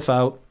all this stuff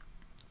out.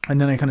 And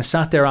then I kind of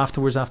sat there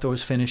afterwards after I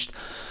was finished,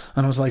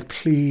 and I was like,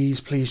 please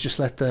just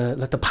let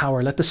the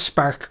power, let the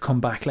spark come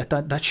back, let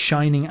that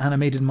shining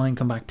animated mind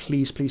come back,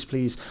 please,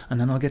 and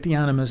then I'll get the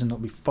animas and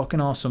it'll be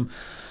fucking awesome.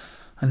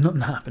 And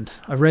nothing happened.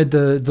 I read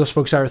the Thus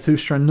Spoke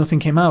Zarathustra and nothing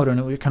came out, and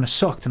it kind of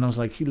sucked, and I was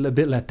like a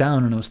bit let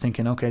down, and I was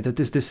thinking, okay, that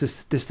this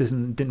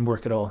didn't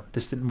work at all.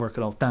 This didn't work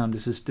at all. Damn,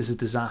 this is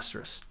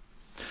disastrous.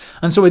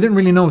 And so I didn't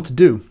really know what to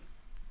do.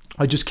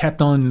 I just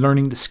kept on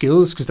learning the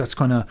skills, because that's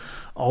kind of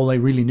all I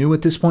really knew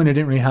at this point. I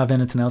didn't really have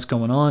anything else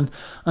going on.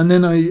 And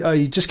then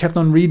I just kept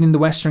on reading the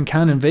Western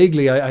canon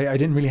vaguely. I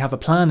didn't really have a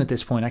plan at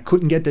this point. I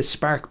couldn't get this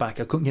spark back.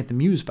 I couldn't get the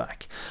muse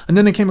back. And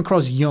then I came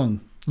across Jung.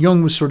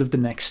 Jung was sort of the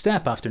next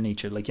step after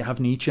Nietzsche. Like, you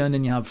have Nietzsche and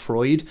then you have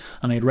Freud.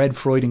 And I had read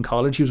Freud in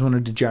college. He was one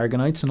of the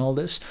Jargonites and all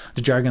this.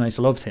 The Jargonites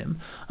loved him.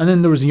 And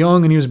then there was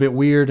Jung, and he was a bit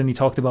weird, and he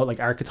talked about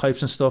like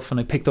archetypes and stuff. And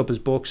I picked up his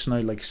books and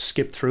I like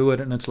skipped through it,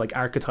 and it's like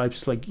archetypes.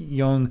 It's like,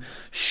 Jung,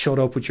 shut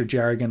up with your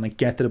jargon. Like,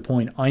 get to the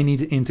point. I need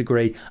to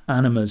integrate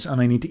animas, and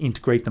I need to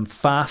integrate them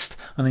fast.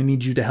 And I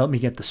need you to help me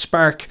get the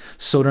spark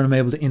so that I'm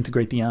able to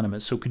integrate the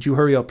animas. So could you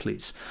hurry up,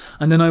 please?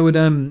 And then I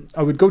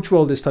would go through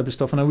all this type of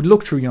stuff, and I would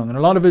look through Jung, and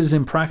a lot of it is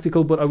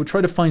impractical, but I would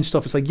try to find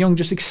stuff. It's like, Jung,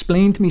 just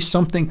explain to me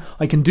something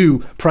I can do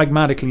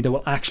pragmatically that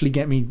will actually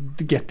get me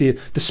to get the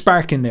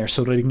spark in there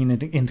so that I can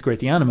integrate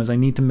the animas. I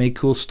need to make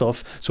cool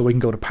stuff so I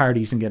can go to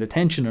parties and get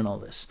attention and all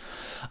this.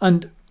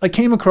 And I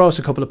came across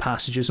a couple of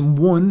passages, and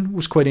one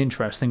was quite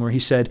interesting, where he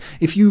said,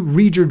 if you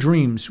read your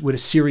dreams with a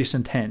serious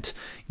intent,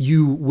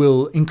 you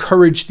will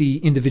encourage the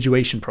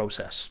individuation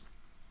process.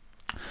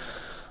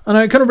 And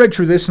I kind of read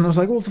through this, and I was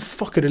like, well,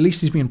 fuck it, at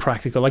least he's being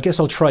practical. I guess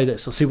I'll try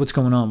this. I'll see what's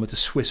going on with the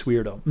Swiss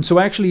weirdo. And so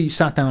I actually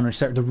sat down and I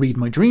started to read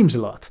my dreams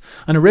a lot.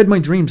 And I read my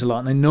dreams a lot,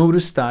 and I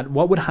noticed that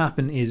what would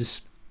happen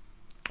is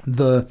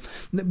the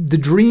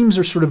dreams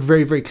are sort of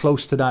very, very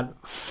close to that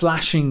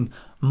flashing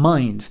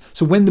mind.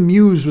 So when the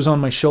muse was on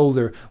my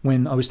shoulder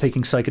when I was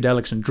taking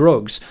psychedelics and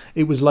drugs,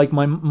 it was like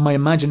my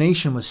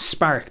imagination was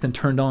sparked and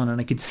turned on, and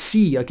I could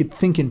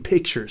think in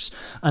pictures,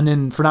 and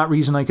then for that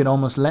reason I could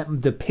almost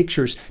let the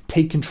pictures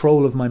take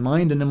control of my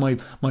mind, and then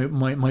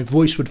my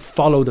voice would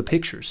follow the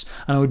pictures,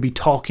 and I would be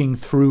talking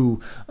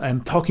through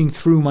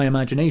my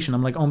imagination.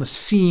 I'm like almost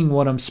seeing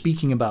what I'm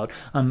speaking about,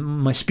 and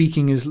my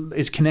speaking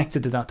is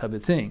connected to that type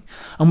of thing.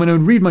 And when I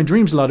would read my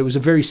dreams a lot, it was a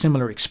very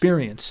similar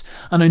experience,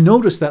 and I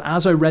noticed that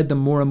as I read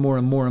them more and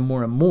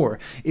more,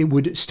 it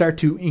would start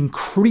to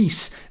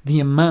increase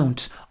the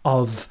amount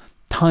of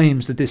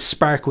times that this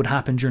spark would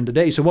happen during the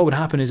day. So what would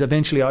happen is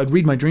eventually I'd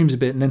read my dreams a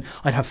bit, and then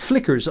I'd have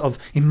flickers of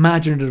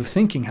imaginative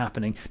thinking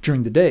happening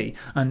during the day,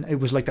 and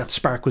it was like that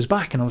spark was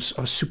back, and I was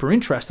super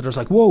interested. I was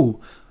like, whoa,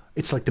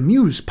 it's like the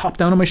muse popped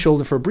down on my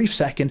shoulder for a brief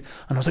second,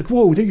 and I was like,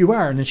 whoa, there you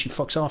are, and then she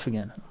fucks off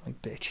again. I'm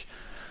like, bitch.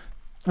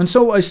 And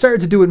so I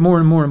started to do it more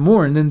and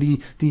more, and then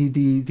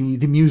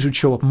the muse would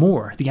show up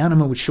more, the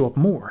anima would show up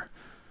more,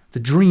 the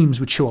dreams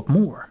would show up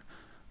more,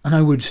 and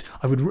I would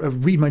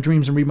read my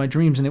dreams, and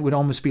it would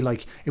almost be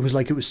like it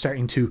was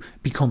starting to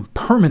become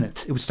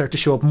permanent. It would start to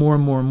show up more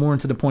and more,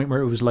 to the point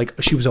where it was like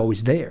she was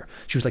always there.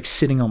 She was like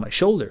sitting on my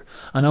shoulder,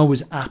 and I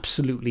was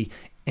absolutely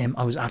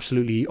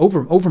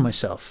over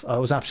myself. I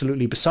was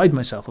absolutely beside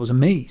myself. I was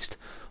amazed.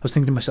 I was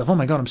thinking to myself, oh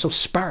my God, I'm so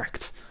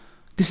sparked.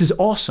 This is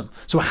awesome.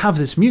 So I have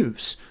this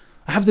muse.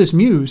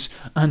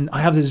 And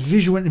I have this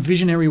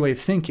visionary way of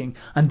thinking,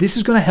 and this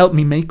is going to help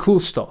me make cool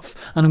stuff,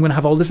 and I'm going to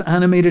have all this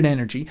animated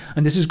energy,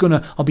 and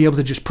I'll be able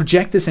to just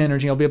project this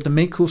energy, I'll be able to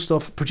make cool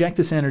stuff, project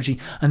this energy,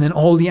 and then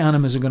all the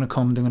animas are going to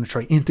come, and they're going to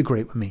try to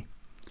integrate with me.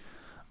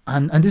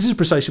 And this is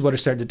precisely what I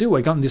started to do.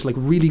 I got in this like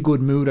really good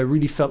mood. I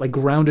really felt like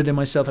grounded in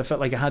myself. I felt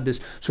like I had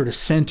this sort of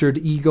centered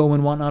ego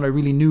and whatnot. I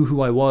really knew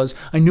who I was.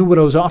 I knew what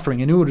I was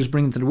offering. I knew what I was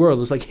bringing to the world. It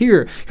was like,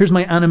 here's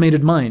my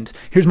animated mind.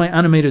 Here's my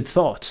animated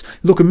thoughts.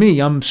 Look at me.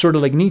 I'm sort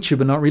of like Nietzsche,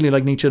 but not really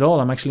like Nietzsche at all.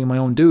 I'm actually my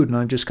own dude, and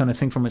I just kind of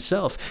think for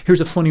myself.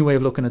 Here's a funny way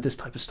of looking at this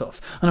type of stuff.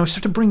 And I would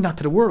start to bring that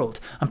to the world,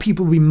 and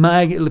people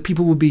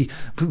would be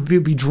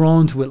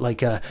drawn to it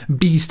like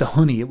bees to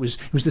honey. It was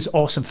this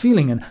awesome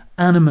feeling, and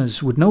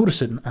animas would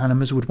notice it, and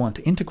animas would want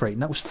to integrate,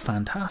 and that was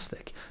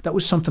fantastic. That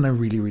was something I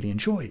really, really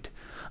enjoyed.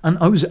 And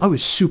I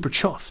was super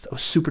chuffed. I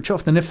was super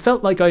chuffed. And it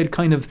felt like I had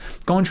kind of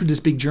gone through this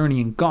big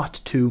journey and got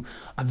to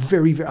a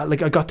very, very,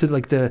 like I got to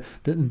like the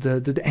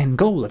end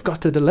goal. I've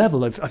got to the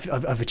level.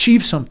 I've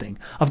achieved something.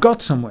 I've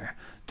got somewhere.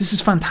 This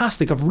is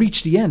fantastic. I've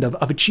reached the end.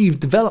 I've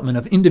achieved development.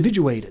 I've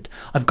individuated.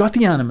 I've got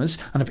the animas,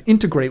 and I've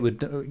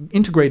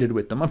integrated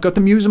with them. I've got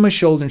the muse on my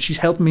shoulder, and she's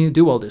helping me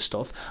do all this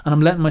stuff. And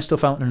I'm letting my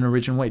stuff out in an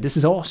original way. This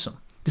is awesome.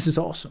 This is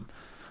awesome.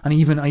 And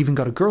I even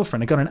got a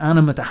girlfriend. I got an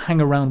anima to hang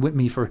around with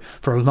me for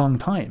a long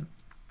time.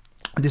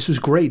 And this was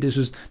great. This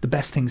was the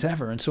best things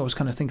ever. And so I was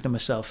kind of thinking to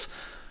myself,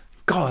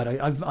 God,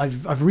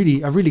 I've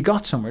really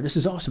got somewhere. This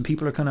is awesome.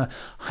 People are kind of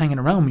hanging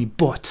around me,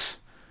 but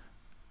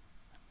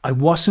I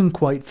wasn't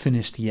quite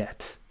finished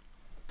yet.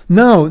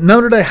 Now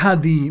that I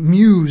had the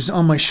muse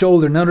on my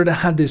shoulder, now that I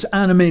had this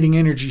animating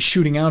energy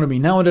shooting out of me,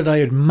 now that I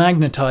had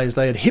magnetized,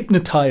 I had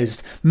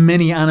hypnotized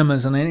many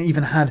animas, and I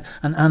even had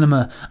an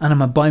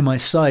anima by my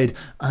side,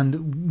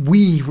 and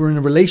we were in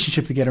a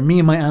relationship together. Me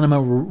and my anima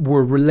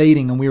were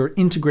relating, and we were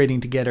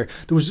integrating together.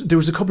 There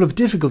was a couple of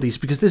difficulties,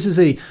 because this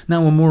is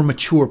now a more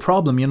mature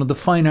problem. You know, the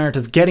fine art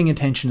of getting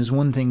attention is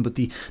one thing, but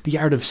the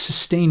art of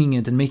sustaining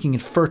it and making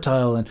it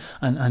fertile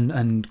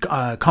and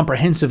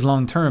comprehensive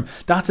long term,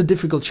 that's a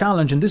difficult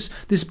challenge. And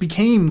this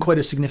became quite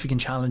a significant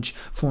challenge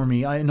for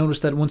me. I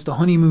noticed that once the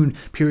honeymoon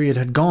period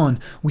had gone,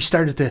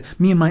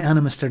 me and my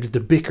anima started to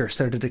bicker,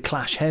 started to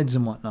clash heads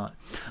and whatnot.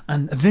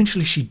 And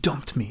eventually she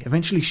dumped me.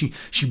 Eventually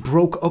she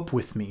broke up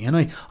with me.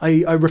 And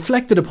I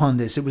reflected upon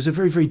this. It was a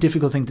very, very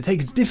difficult thing to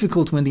take. It's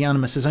difficult when the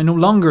anima says, I no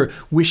longer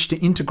wish to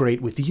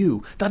integrate with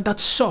you. That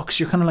sucks.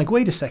 You're kind of like,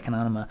 wait a second,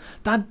 anima.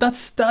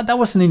 That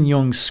wasn't in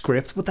Jung's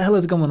script. What the hell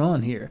is going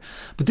on here?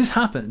 But this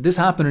happened,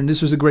 and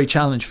this was a great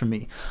challenge for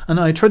me. And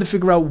I tried to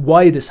figure out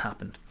why this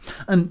happened.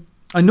 And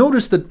I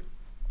noticed that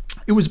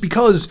it was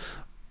because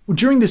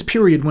during this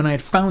period when I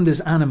had found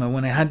this anima,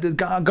 when I had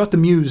got the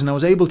muse and I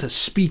was able to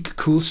speak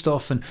cool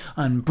stuff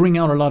and bring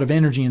out a lot of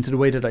energy into the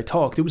way that I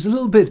talked, it was a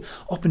little bit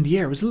up in the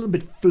air. It was a little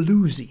bit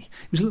floozy.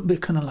 It was a little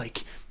bit kind of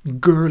like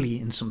girly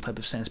in some type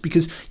of sense,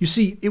 because you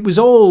see, it was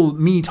all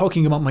me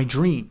talking about my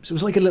dreams. It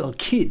was like a little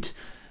kid.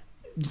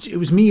 It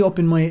was me up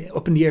in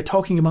the air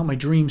talking about my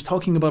dreams,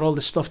 talking about all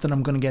the stuff that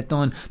I'm going to get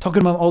done,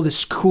 talking about all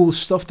this cool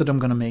stuff that I'm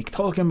going to make,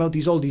 talking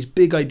about all these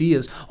big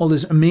ideas, all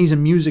this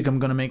amazing music I'm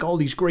going to make, all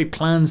these great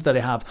plans that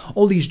I have,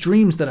 all these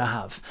dreams that I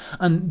have.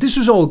 And this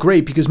was all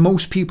great because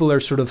most people are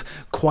sort of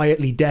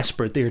quietly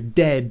desperate. They're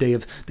dead.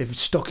 They've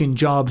stuck in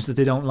jobs that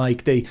they don't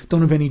like. They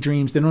don't have any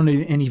dreams. They don't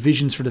have any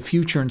visions for the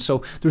future. And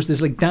so there's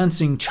this like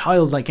dancing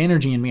childlike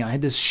energy in me. I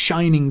had this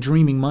shining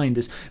dreaming mind,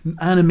 this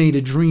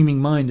animated dreaming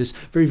mind, this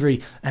very,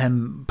 very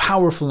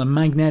powerful and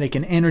magnetic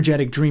and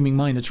energetic dreaming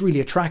mind. It's really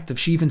attractive.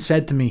 She even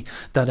said to me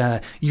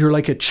that you're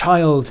like a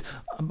child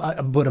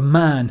but a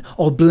man,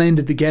 all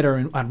blended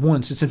together at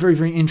once. It's a very,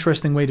 very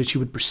interesting way that she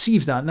would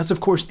perceive that. And that's, of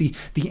course, the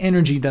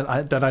energy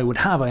that I would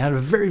have. I had a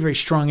very, very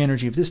strong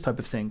energy of this type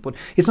of thing, but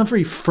it's not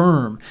very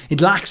firm. It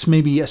lacks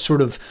maybe a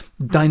sort of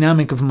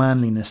dynamic of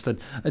manliness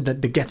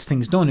that gets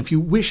things done. If you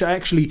wish, I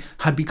actually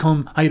had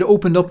I had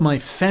opened up my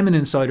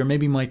feminine side, or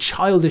maybe my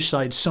childish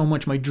side so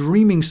much, my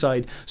dreaming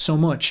side so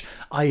much,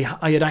 I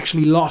had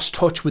actually lost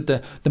touch with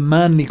the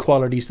manly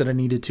qualities that I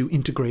needed to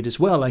integrate as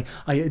well.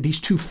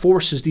 These two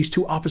forces, these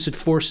two opposite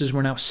forces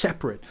were now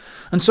separate.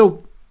 And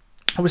so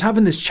I was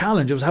having this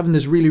challenge. I was having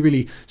this really,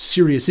 really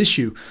serious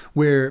issue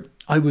where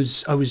I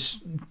was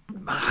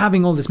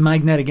having all this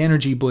magnetic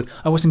energy, but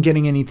I wasn't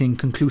getting anything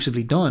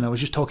conclusively done. I was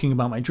just talking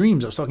about my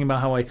dreams. I was talking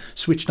about how I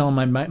switched on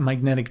my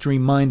magnetic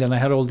dream mind and I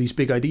had all these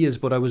big ideas,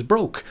 but I was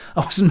broke.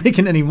 I wasn't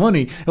making any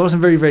money. I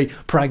wasn't very, very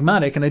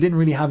pragmatic, and I didn't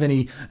really have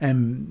any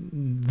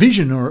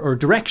vision or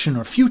direction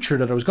or future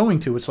that I was going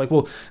to. It's like,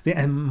 well,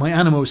 my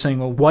anima was saying,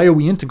 well, why are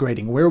we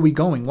integrating? Where are we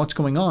going? What's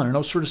going on? And I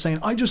was sort of saying,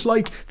 I just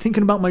like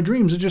thinking about my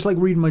dreams. I just like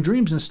reading my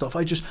dreams and stuff.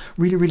 I just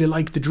really, really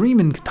like the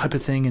dreaming type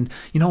of thing. And,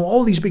 you know,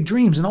 all these big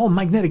dreams and all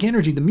magnetic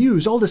energy, the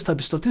muse, all this type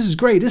of stuff. This is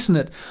great, isn't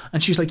it?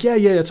 And she's like, yeah,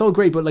 it's all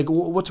great, but like,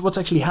 what's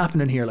actually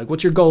happening here? Like,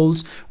 what's your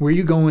goals? Where are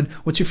you going?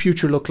 What's your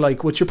future look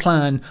like? What's your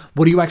plan?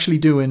 What are you actually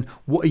doing?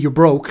 You're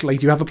broke. Like,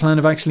 do you have a plan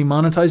of actually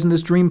monetizing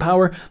this dream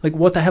power? Like,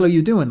 what the hell are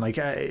you doing? Like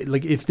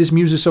if this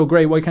muse is so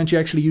great, why can't you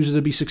actually use it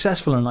to be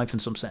successful in life in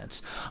some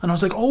sense? And I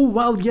was like, oh,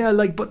 well, yeah,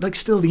 like, but like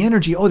still the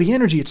energy. Oh, the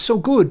energy, it's so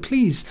good.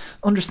 Please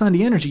understand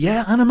the energy.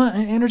 Yeah, anima,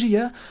 energy,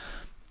 yeah.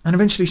 And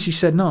eventually she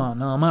said, no,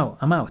 I'm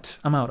out.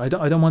 I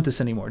don't want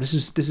this anymore. This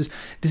is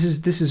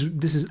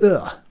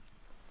ugh.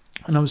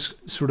 And I was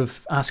sort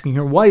of asking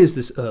her, why is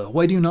this?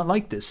 Why do you not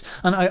like this?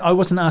 And I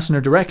wasn't asking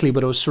her directly,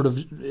 but I was sort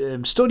of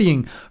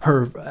studying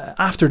her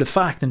after the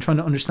fact and trying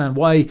to understand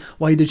why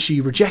did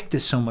she reject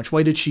this so much?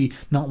 Why did she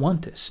not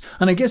want this?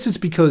 And I guess it's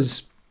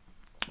because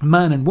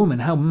man and woman,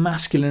 how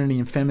masculinity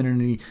and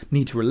femininity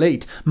need to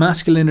relate.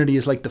 Masculinity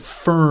is like the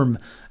firm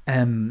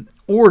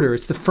order.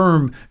 It's the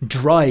firm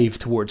drive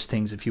towards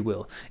things, if you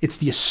will. It's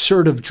the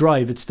assertive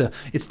drive. It's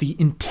the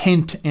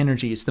intent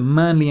energy. It's the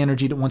manly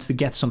energy that wants to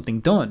get something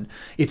done.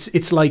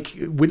 It's like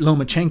with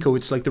Lomachenko,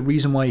 it's like the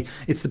reason why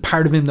it's the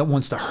part of him that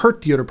wants to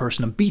hurt the other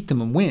person and beat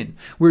them and win.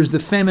 Whereas the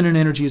feminine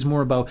energy is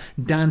more about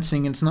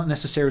dancing, and it's not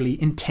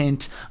necessarily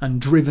intent and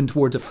driven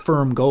towards a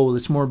firm goal.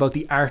 It's more about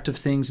the art of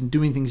things and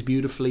doing things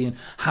beautifully and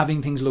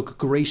having things look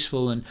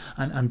graceful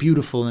and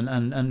beautiful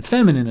and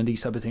feminine and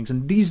these type of things.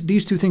 And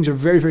these two things are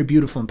very, very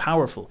beautiful and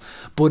powerful.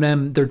 But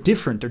they're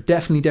different. They're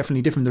definitely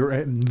different.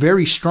 They're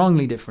very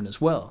strongly different as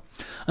well.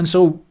 And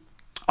so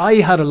I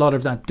had a lot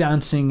of that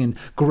dancing and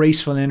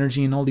graceful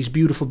energy and all these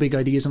beautiful big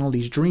ideas and all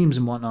these dreams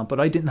and whatnot,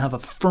 but I didn't have a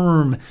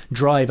firm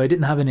drive. I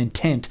didn't have an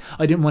intent.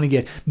 I didn't want to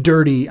get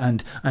dirty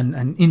and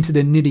into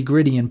the nitty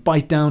gritty and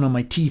bite down on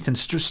my teeth and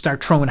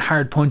start throwing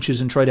hard punches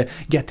and try to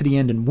get to the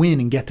end and win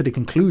and get to the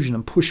conclusion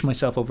and push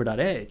myself over that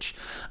edge.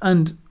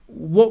 And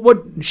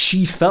what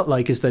she felt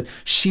like is that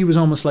she was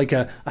almost like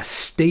a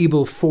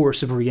stable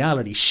force of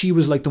reality. She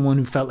was like the one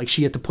who felt like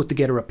she had to put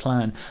together a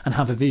plan and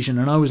have a vision.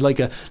 And I was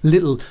like a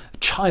little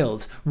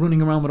child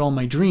running around with all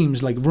my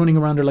dreams, like running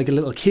around her like a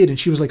little kid. And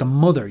she was like a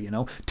mother, you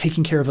know,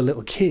 taking care of a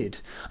little kid.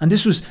 And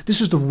this was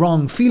the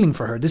wrong feeling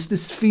for her.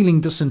 This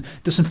feeling doesn't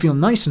feel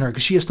nice in her,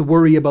 because she has to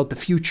worry about the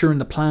future and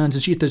the plans,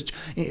 and she has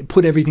to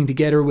put everything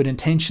together with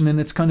intention.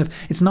 And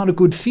it's not a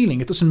good feeling.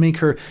 It doesn't make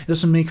her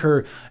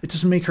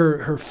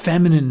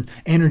feminine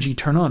energy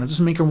turn on. It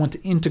doesn't make her want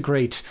to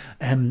integrate.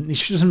 It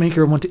doesn't make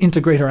her want to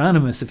integrate her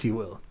animus, if you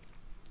will.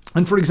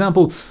 And for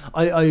example,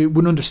 I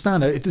would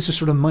understand, if this is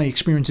sort of my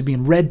experience of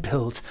being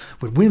red-pilled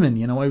with women,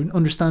 you know, I would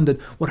understand that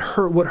what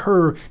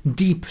her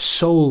deep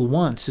soul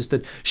wants is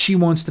that she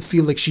wants to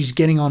feel like she's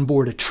getting on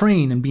board a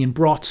train and being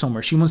brought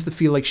somewhere. She wants to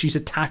feel like she's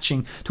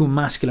attaching to a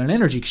masculine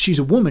energy, because she's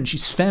a woman,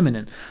 she's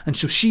feminine. And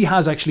so she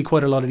has actually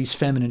quite a lot of these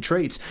feminine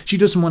traits. She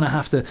doesn't want to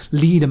have to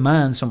lead a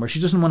man somewhere.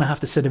 She doesn't want to have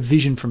to set a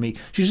vision for me.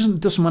 She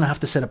doesn't want to have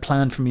to set a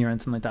plan for me or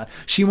anything like that.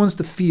 She wants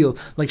to feel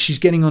like she's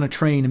getting on a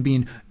train and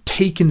being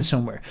taken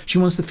somewhere. She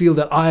wants to feel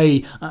that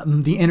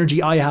the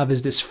energy I have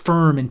is this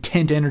firm,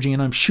 intent energy,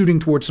 and I'm shooting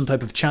towards some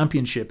type of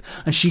championship.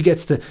 And she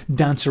gets to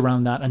dance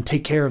around that and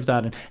take care of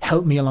that and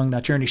help me along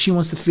that journey. She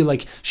wants to feel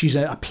like she's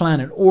a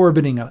planet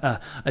orbiting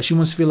she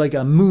wants to feel like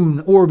a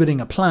moon orbiting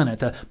a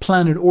planet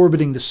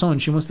orbiting the sun.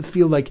 She wants to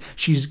feel like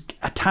she's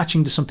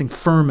attaching to something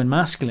firm and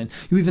masculine.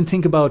 You even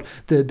think about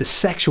the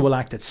sexual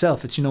act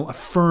itself. It's, you know, a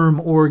firm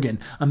organ,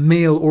 a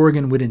male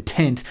organ with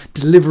intent,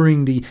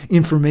 delivering the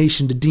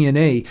information, the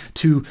DNA,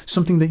 to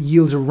something that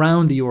yields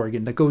around the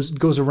organ, that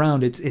goes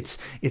around. It's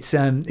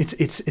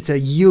a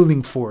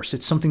yielding force.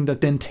 It's something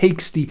that then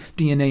takes the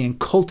DNA and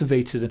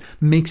cultivates it and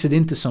makes it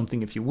into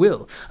something, if you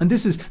will. And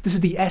this is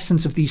the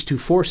essence of these two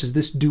forces,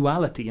 this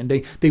duality, and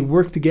they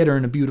work together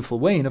in a beautiful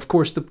way. And of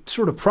course, the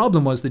sort of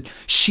problem was that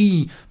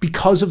she,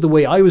 because of the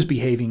way I was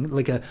behaving,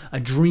 like a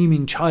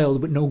dreaming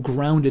child with no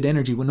grounded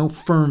energy, with no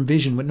firm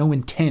vision, with no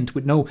intent,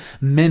 with no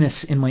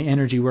menace in my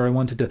energy, where I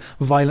wanted to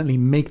violently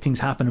make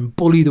things happen and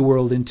bully the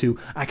world into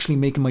actually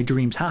making my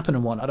dreams happen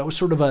and whatnot. I was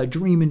sort of a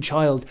dreaming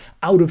child,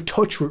 out of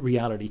touch with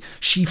reality.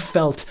 She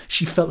felt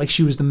like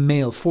she was the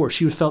male force.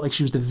 She felt like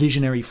she was the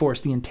visionary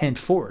force, the intent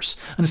force.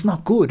 And it's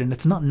not good, and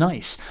it's not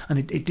nice, and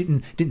it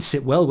didn't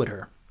sit well with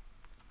her.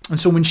 And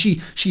so when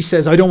she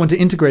says, I don't want to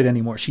integrate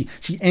anymore, she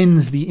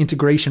ends the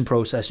integration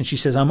process, and she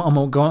says,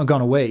 I'm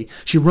gone away.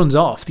 She runs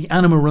off. The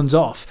anima runs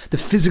off. The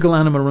physical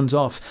anima runs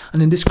off.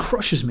 And then this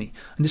crushes me,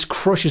 and this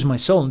crushes my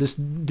soul. And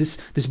this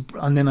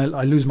and then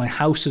I lose my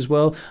house as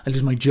well. I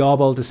lose my job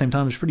all at the same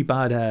time. It was a pretty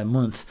bad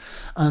month.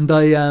 And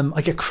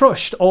I get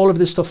crushed. All of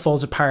this stuff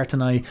falls apart,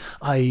 and the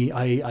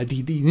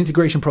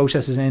integration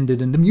process is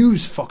ended, and the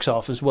muse fucks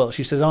off as well.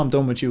 She says, I'm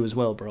done with you as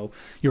well, bro.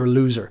 You're a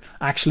loser.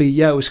 Actually,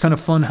 yeah, it was kind of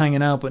fun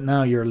hanging out, but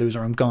now you're a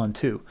loser. I'm gone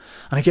too.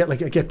 And I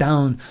get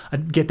down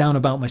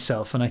about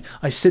myself, and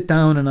I sit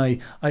down, and I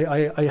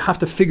have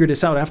to figure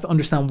this out. I have to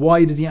understand,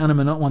 why did the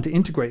anima not want to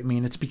integrate me?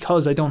 And it's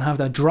because I don't have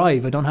that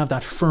drive. I don't have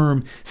that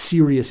firm,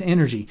 serious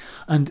energy.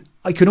 And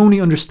I could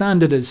only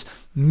understand it as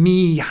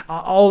me.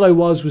 All I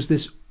was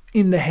this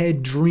in the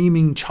head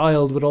dreaming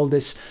child with all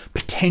this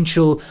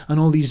potential and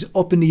all these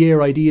up in the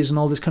air ideas and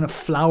all this kind of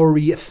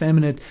flowery,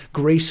 effeminate,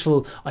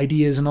 graceful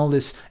ideas and all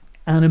this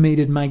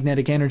animated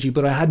magnetic energy,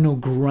 but I had no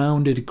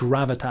grounded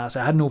gravitas.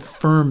 I had no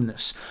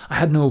firmness. I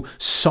had no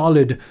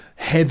solid,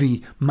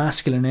 heavy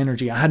masculine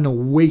energy. I had no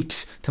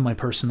weight to my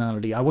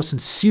personality. I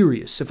wasn't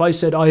serious. If I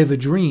said I have a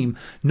dream,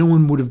 no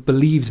one would have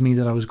believed me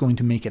that I was going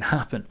to make it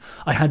happen.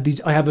 I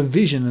have a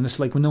vision, and it's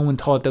like when no one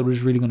thought that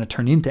was really going to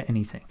turn into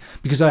anything,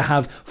 because I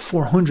have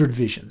 400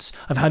 visions.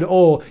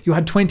 You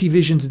had 20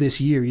 visions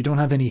this year. You don't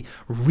have any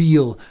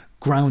real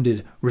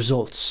grounded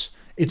results.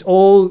 it's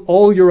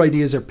all your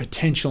ideas are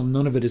potential,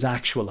 none of it is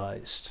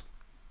actualized.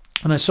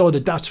 And I saw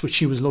that that's what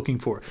she was looking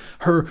for.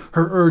 Her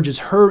urges,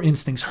 her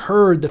instincts,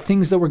 the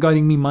things that were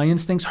guiding me, my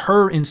instincts,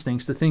 her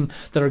instincts, the thing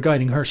that are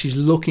guiding her. She's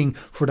looking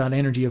for that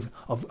energy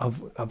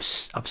of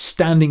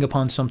standing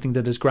upon something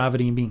that is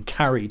gravity and being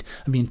carried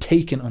and being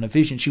taken on a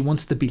vision. She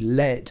wants to be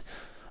led.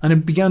 And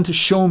it began to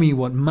show me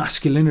what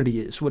masculinity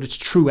is, what its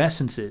true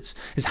essence is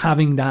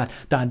having that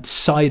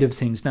side of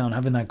things down,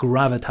 having that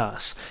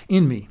gravitas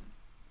in me.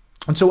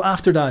 And so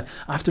after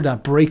that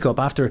breakup,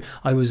 after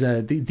I was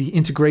the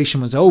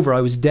integration was over, I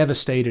was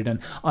devastated,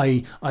 and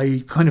I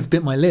kind of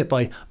bit my lip.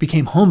 I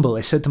became humble.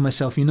 I said to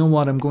myself, you know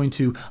what, I'm going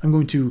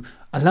to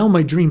allow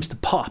my dreams to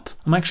pop.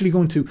 I'm actually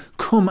going to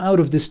come out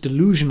of this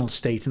delusional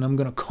state, and I'm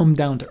going to come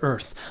down to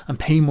earth and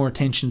pay more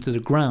attention to the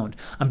ground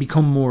and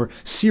become more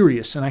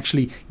serious and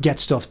actually get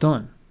stuff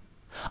done.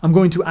 I'm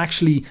going to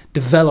actually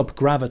develop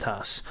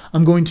gravitas.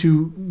 I'm going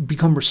to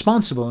become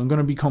responsible. I'm going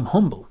to become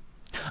humble.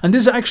 And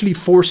this actually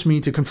forced me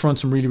to confront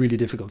some really, really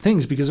difficult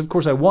things, because of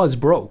course I was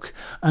broke,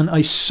 and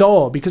I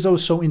saw, because I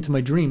was so into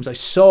my dreams, I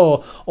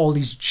saw all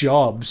these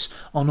jobs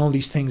on all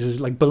these things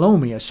as like below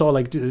me. I saw,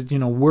 like, you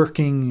know,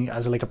 working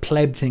as like a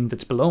pleb thing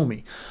that's below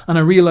me. And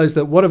I realized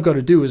that what I've got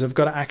to do is I've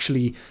got to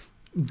actually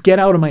get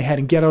out of my head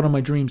and get out of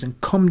my dreams and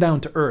come down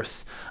to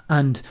earth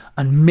and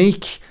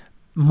make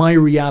my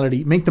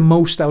reality, make the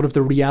most out of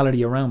the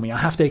reality around me. I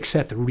have to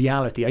accept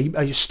reality.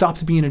 I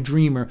stopped being a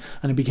dreamer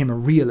and I became a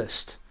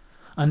realist.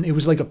 And it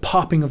was like a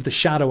popping of the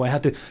shadow. I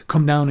had to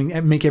come down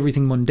and make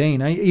everything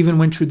mundane. I even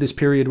went through this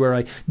period where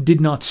I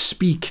did not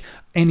speak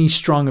any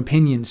strong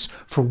opinions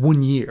for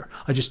 1 year.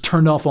 I just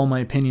turned off all my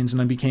opinions,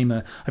 and I became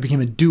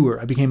a doer.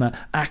 I became an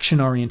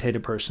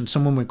action-orientated person,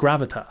 someone with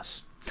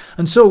gravitas.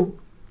 And so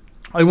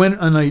I went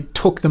and I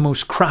took the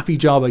most crappy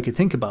job I could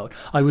think about.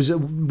 I was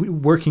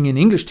working in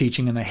English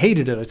teaching, and I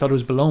hated it. I thought it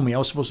was below me. I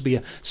was supposed to be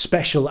a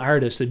special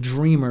artist, a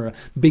dreamer, a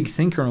big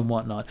thinker and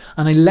whatnot.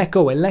 And I let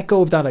go. I let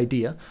go of that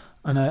idea.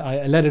 And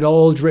I let it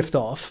all drift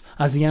off.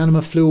 As the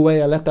Anima flew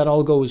away, I let that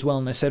all go as well.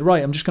 And I said,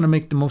 right, I'm just going to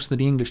make the most of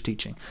the English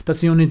teaching. That's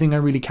the only thing I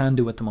really can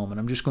do at the moment.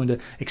 I'm just going to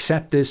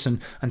accept this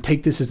and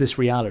take this as this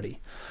reality.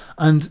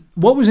 And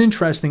what was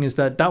interesting is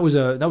that was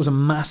a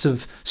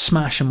massive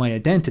smash in my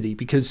identity,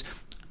 because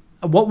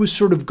what was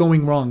sort of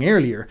going wrong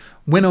earlier,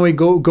 when I would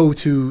go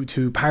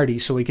to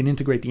parties so I can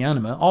integrate the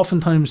Anima,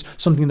 oftentimes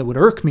something that would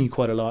irk me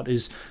quite a lot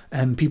is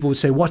people would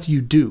say, what do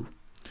you do?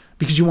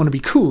 Because you want to be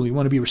cool, you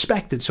want to be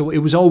respected. So it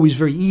was always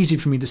very easy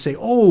for me to say,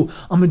 oh,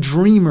 I'm a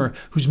dreamer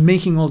who's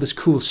making all this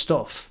cool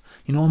stuff.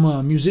 You know, I'm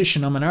a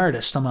musician, I'm an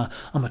artist, I'm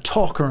a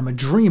talker, I'm a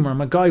dreamer,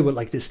 I'm a guy with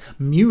like this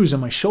muse on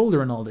my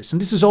shoulder and all this.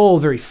 And this is all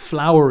very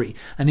flowery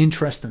and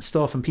interesting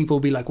stuff. And people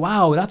will be like,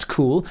 wow, that's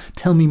cool,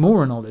 tell me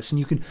more and all this. And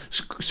you can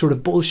sort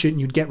of bullshit and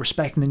you'd get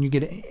respect, and then you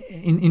get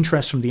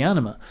interest from the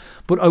Anima.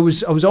 But I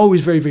was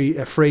always very, very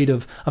afraid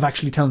of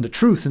actually telling the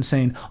truth and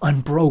saying,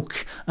 I'm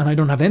broke and I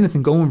don't have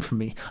anything going for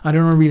me. I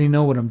don't really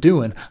know what I'm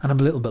doing and I'm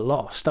a little bit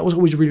lost. That was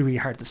always really, really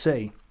hard to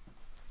say.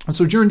 And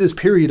so during this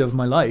period of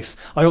my life,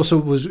 I also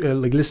was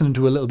like listening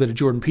to a little bit of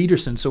Jordan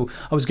Peterson. So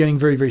I was getting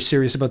very, very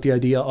serious about the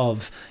idea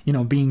of, you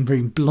know, being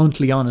very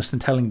bluntly honest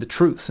and telling the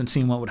truth and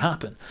seeing what would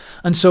happen.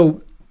 And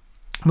so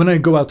when I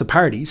go out to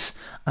parties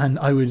and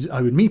I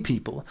would meet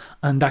people,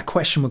 and that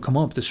question would come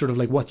up, the sort of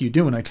like, what do you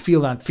do? And I'd feel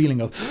that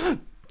feeling of,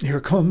 here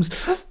it comes.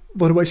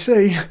 What do I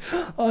say?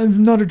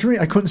 I'm not a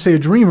dreamer. I couldn't say a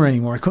dreamer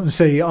anymore. I couldn't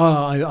say,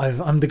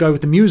 I'm the guy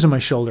with the muse on my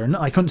shoulder. And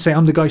I couldn't say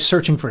I'm the guy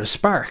searching for a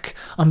spark.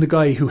 I'm the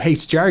guy who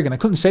hates jargon. I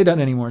couldn't say that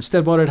anymore.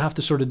 Instead, what I'd have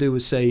to sort of do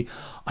is say,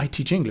 I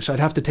teach English.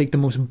 I'd have to take the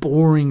most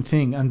boring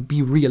thing and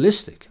be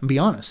realistic and be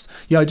honest.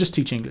 Yeah, I just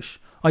teach English.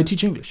 I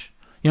teach English.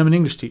 Yeah, I'm an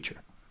English teacher.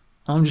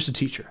 I'm just a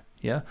teacher.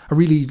 Yeah, a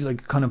really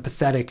like kind of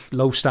pathetic,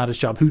 low status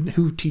job.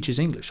 Who teaches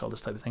English? All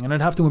this type of thing. And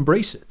I'd have to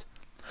embrace it.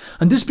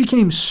 And this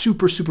became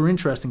super, super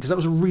interesting, because that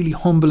was a really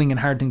humbling and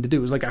hard thing to do.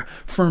 It was like a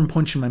firm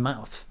punch in my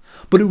mouth.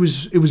 But it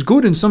was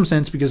good in some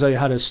sense, because I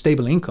had a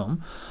stable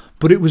income.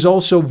 But it was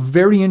also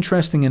very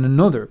interesting in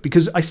another,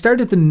 because I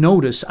started to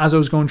notice as I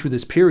was going through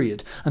this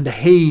period, and the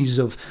haze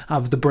of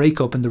the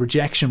breakup and the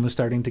rejection was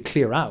starting to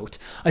clear out,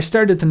 I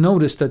started to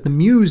notice that the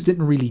muse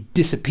didn't really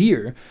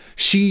disappear.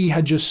 She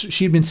had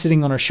been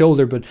sitting on my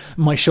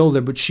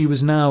shoulder, but she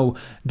was now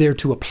there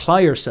to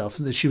apply herself.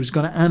 That she was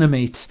going to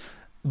animate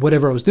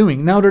whatever I was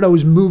doing. Now that I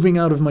was moving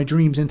out of my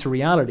dreams into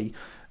reality,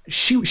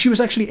 she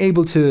was actually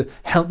able to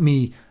help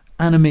me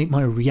animate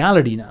my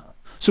reality now.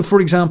 So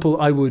for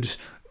example, I would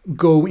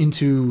go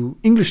into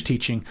English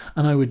teaching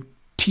and I would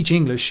teach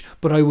English,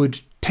 but I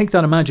would take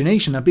that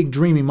imagination, that big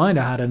dreamy mind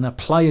I had, and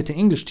apply it to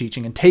English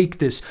teaching, and take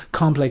this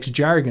complex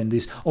jargon,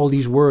 all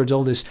these words,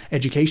 all this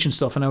education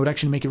stuff, and I would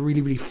actually make it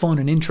really, really fun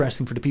and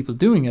interesting for the people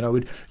doing it. I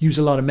would use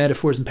a lot of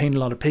metaphors and paint a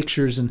lot of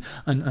pictures and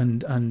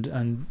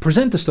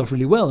present the stuff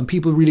really well, and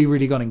people really,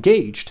 really got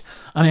engaged.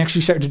 And I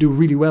actually started to do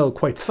really well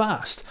quite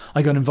fast.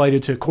 I got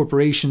invited to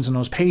corporations and I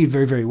was paid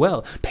very, very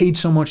well. Paid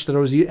so much that I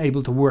was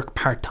able to work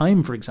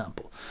part-time, for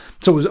example.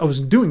 So I was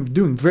doing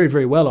very,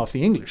 very well off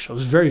the English. I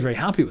was very, very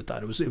happy with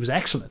that. It was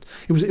excellent.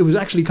 it was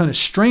actually kind of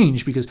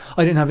strange because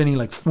I didn't have any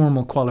like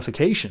formal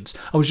qualifications.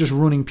 I was just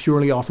running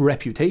purely off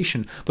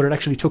reputation, but it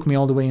actually took me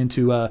all the way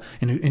into a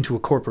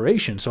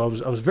corporation. So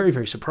I was very,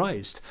 very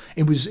surprised.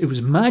 It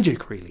was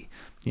magic, really.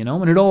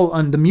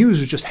 And the muse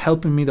was just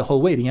helping me the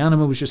whole way. The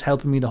anima was just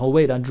helping me the whole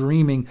way. That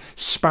dreaming,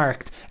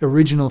 sparked,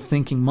 original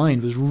thinking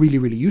mind was really,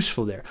 really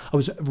useful there. I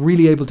was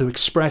really able to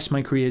express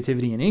my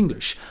creativity in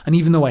English. And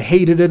even though I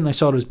hated it and I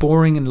saw it as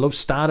boring and loved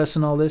status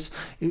and all this,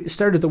 it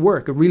started to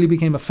work. It really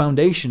became a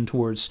foundation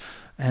towards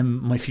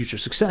my future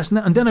success.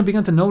 And then I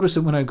began to notice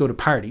it when I go to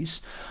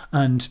parties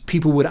and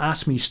people would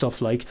ask me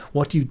stuff like,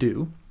 what do you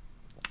do?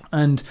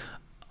 And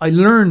I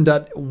learned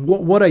that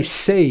what I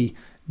say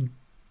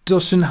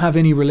doesn't have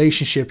any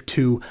relationship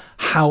to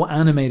how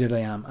animated I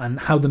am and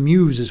how the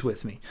muse is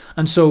with me.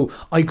 And so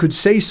I could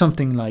say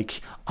something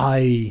like,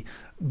 I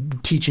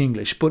teach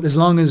English, but as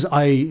long as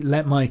I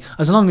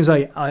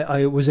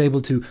was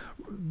able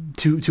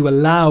to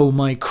allow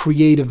my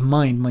creative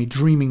mind, my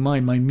dreaming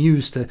mind, my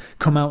muse to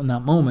come out in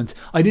that moment,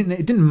 it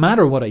didn't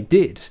matter what I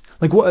did.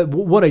 Like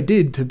what I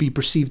did to be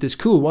perceived as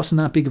cool wasn't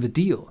that big of a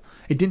deal.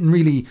 It didn't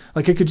really,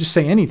 like, I could just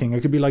say anything.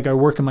 I could be like, I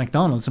work at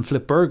McDonald's and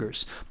flip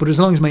burgers. But as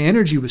long as my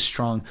energy was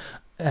strong,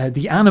 all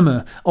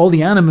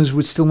the animas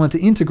would still want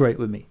to integrate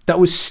with me. That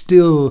was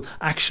still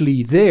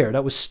actually there.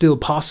 That was still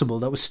possible.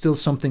 That was still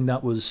something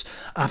that was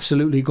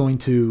absolutely going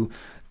to,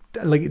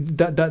 like,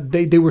 that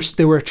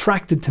they were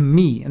attracted to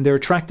me, and they're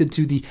attracted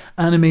to the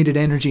animated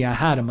energy I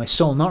had in my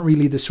soul, not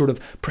really the sort of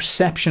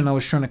perception I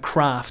was trying to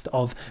craft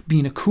of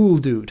being a cool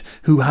dude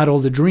who had all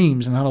the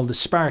dreams and had all the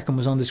spark and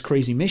was on this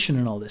crazy mission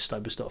and all this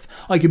type of stuff.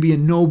 I could be a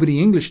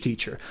nobody English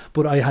teacher,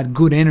 but I had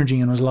good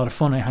energy and it was a lot of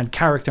fun. I had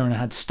character and I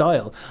had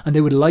style, and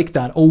they would like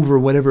that over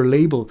whatever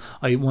label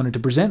I wanted to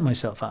present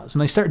myself as.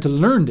 And I started to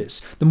learn this.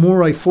 The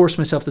more I forced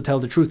myself to tell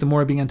the truth, the more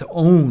I began to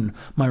own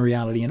my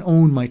reality and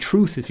own my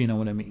truth, if you know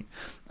what I mean.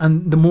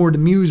 And the more the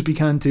muse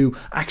began to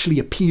actually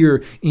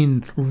appear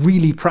in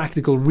really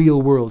practical,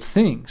 real world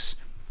things.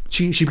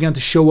 She began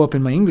to show up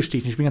in my English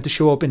teaching. She began to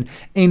show up in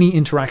any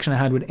interaction I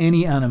had with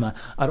any anima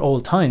at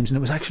all times. And it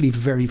was actually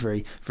very,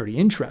 very, very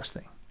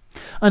interesting.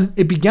 And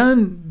it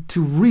began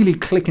to really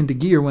click into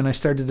gear when I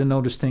started to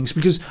notice things,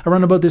 because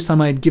around about this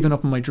time I had given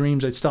up on my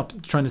dreams. I'd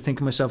stopped trying to think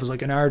of myself as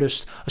like an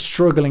artist, a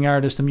struggling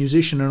artist, a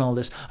musician and all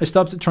this. I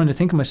stopped trying to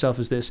think of myself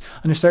as this,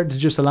 and I started to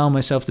just allow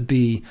myself to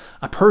be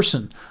a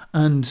person.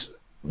 And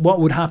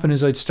what would happen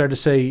is I'd start to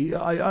say,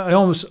 I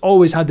almost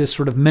always had this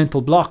sort of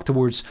mental block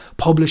towards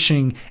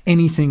publishing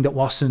anything that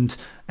wasn't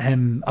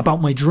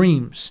about my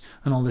dreams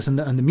and all this, and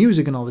the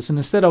music and all this. And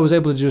instead I was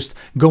able to just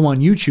go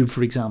on YouTube,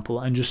 for example,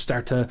 and just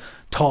start to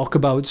talk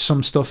about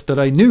some stuff that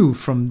I knew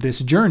from this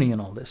journey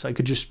and all this. I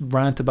could just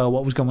rant about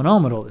what was going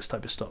on with all this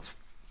type of stuff.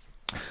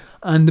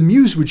 And the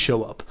muse would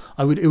show up.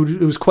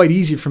 It was quite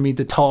easy for me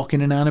to talk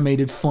in an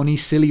animated, funny,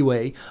 silly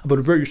way about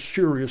a very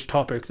serious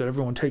topic that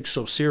everyone takes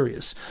so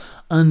serious.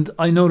 And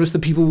I noticed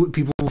that people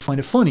would find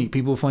it funny.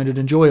 People would find it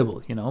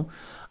enjoyable,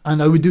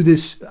 And I would do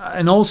this,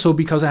 and also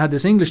because I had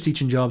this English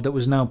teaching job that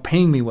was now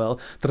paying me well,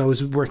 that I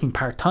was working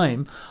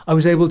part-time, I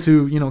was able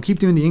to, keep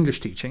doing the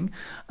English teaching,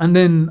 and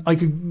then I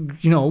could,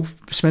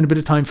 spend a bit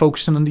of time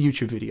focusing on the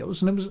YouTube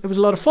videos, and it was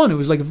a lot of fun. It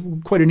was like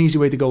quite an easy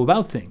way to go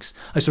about things.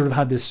 I sort of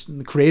had this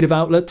creative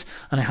outlet,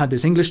 and I had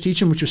this English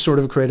teaching, which was sort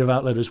of a creative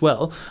outlet as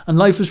well, and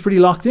life was pretty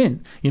locked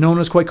in, and I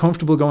was quite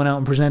comfortable going out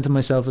and presenting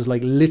myself as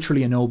like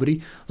literally a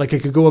nobody. Like I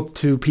could go up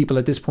to people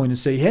at this point and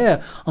say,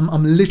 yeah,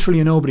 I'm literally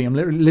a nobody, I'm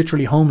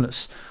literally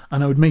homeless.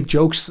 And I would make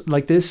jokes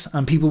like this,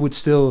 and people would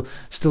still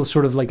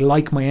sort of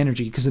like my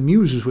energy, because the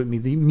muse was with me.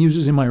 The muse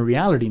is in my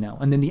reality now.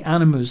 And then the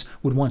animas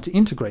would want to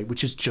integrate,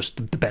 which is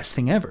just the best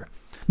thing ever.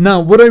 Now,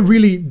 what I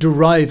really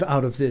derive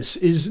out of this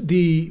is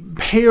the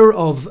pair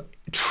of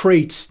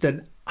traits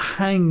that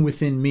hang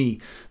within me: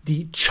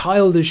 the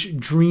childish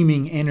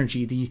dreaming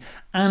energy, the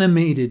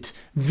animated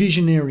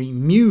visionary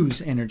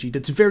muse energy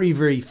that's very,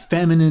 very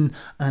feminine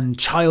and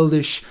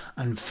childish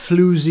and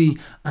floozy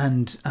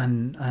and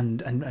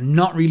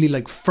not really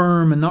like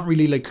firm and not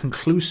really like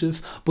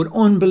conclusive, but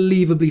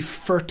unbelievably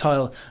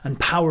fertile and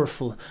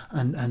powerful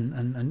and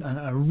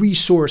a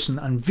resource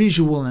and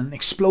visual and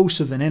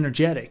explosive and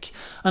energetic.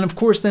 And of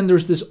course then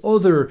there's this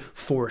other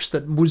force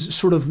that was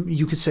sort of,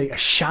 you could say, a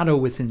shadow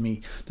within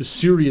me: the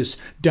serious,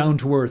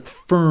 down-to-earth,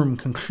 firm,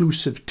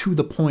 conclusive, to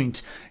the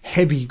point,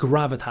 heavy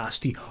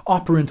gravitas, the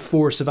operant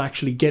force of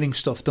actually getting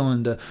stuff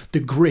done, the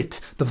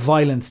grit, the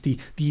violence, the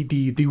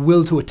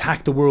will to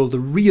attack the world, the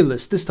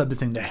realist, this type of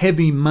thing, the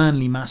heavy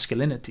manly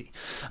masculinity.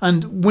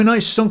 And when I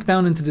sunk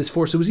down into this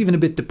force, it was even a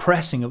bit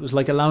depressing. It was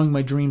like allowing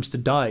my dreams to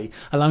die,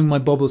 allowing my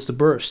bubbles to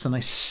burst, and I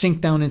sink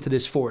down into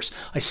this force.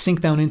 I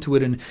sink down into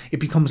it, and it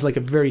becomes like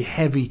a very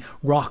heavy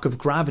rock of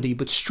gravity.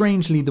 But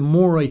strangely, the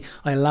more I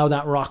allow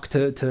that rock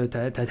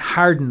to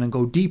harden and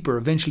go deeper,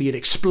 eventually it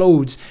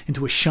explodes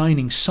into a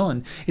shining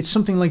sun. It's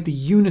something like the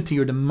unity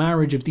or the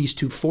marriage of these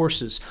two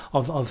forces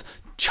of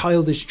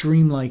childish,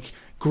 dreamlike,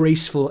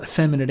 graceful,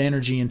 effeminate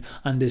energy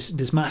and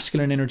this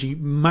masculine energy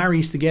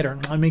marries together.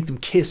 I make them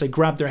kiss. I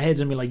grab their heads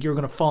and be like, you're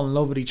going to fall in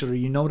love with each other.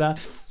 You know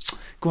that?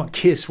 go on,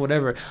 kiss,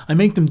 whatever. I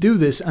make them do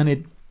this, and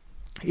it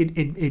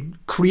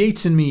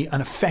creates in me an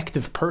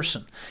effective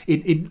person.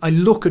 I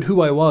look at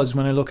who I was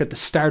when I look at the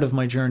start of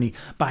my journey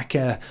back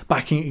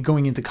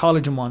going into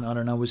college and whatnot,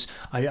 and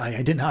I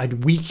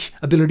had weak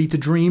ability to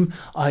dream.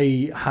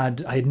 I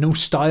had no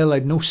style, I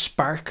had no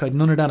spark, I had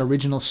none of that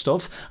original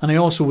stuff, and I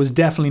also was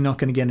definitely not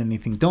going to get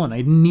anything done. I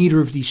had neither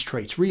of these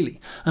traits really,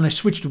 and I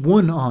switched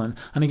one on,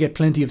 and I get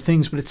plenty of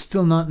things, but it's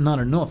still not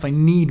enough. I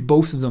need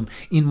both of them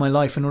in my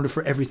life in order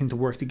for everything to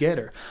work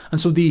together. And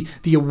so the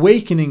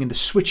awakening and the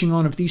switching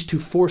on of these two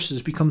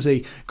forces becomes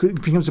a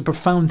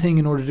profound thing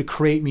in order to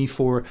create me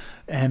for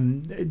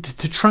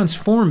to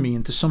transform me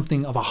into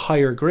something of a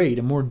higher grade,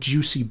 a more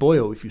juicy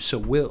boyo, if you so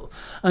will.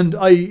 And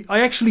I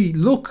actually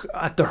look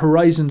at the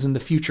horizons in the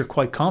future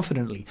quite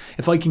confidently.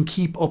 If I can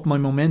keep up my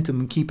momentum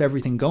and keep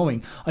everything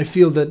going, I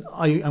feel that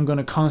I am going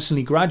to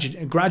constantly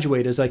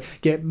graduate as I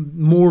get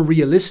more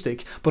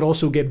realistic, but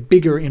also get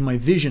bigger in my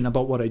vision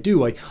about what I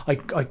do.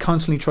 I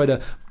constantly try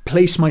to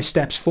place my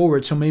steps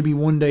forward, so maybe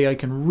one day I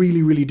can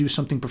really do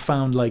something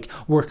profound, like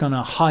work on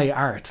a high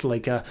art,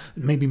 like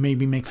maybe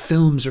make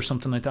films or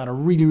something like that, or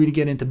really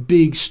get into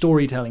big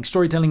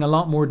storytelling a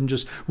lot more than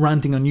just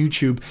ranting on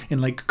YouTube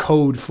in like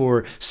code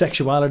for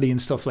sexuality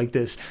and stuff like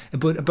this,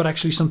 but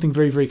actually something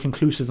very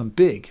conclusive and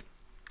big.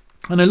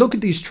 And I look at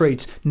these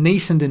traits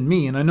nascent in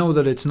me, and I know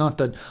that it's not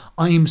that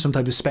I'm some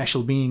type of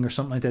special being or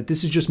something like that.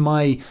 This is just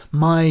my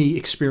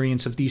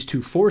experience of these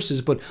two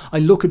forces. But I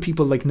look at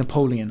people like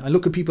Napoleon. I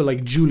look at people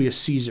like Julius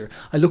Caesar.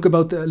 I look at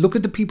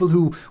the people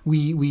who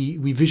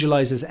we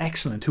visualize as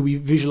excellent, who we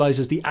visualize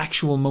as the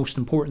actual most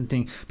important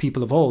thing,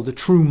 people of all, the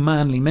true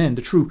manly men,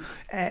 the true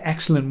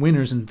excellent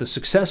winners and the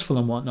successful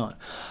and whatnot.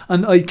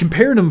 And I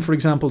compare them, for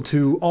example,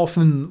 to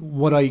often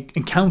what I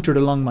encountered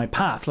along my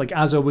path. Like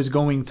as I was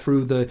going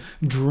through the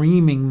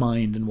dreaming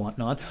mind and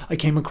whatnot, I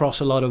came across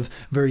a lot of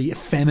very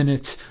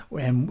effeminate,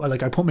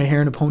 like I put my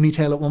hair in a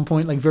ponytail at one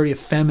point, like very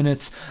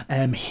effeminate,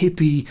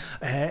 hippie,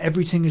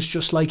 everything is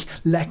just like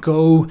let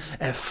go,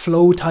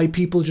 flow type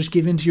people, just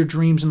give into your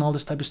dreams and all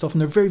this type of stuff.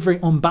 And they're very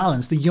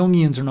unbalanced. The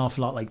Jungians are an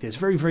awful lot like this,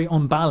 very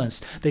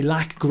unbalanced. They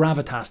lack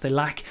gravitas, they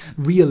lack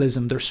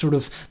realism. They're sort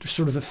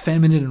of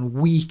effeminate and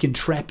weak,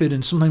 intrepid,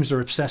 and sometimes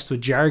they're obsessed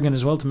with jargon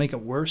as well to make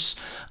it worse.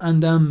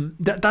 And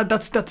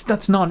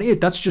that's not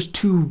it. That's just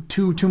too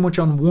much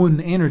on one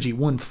energy,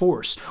 one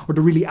force, or the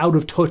really out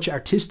of touch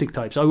artistic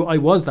types. I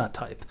was that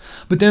type.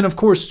 But then of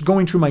course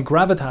going through my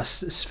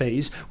gravitas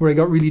phase, where I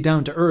got really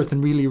down to earth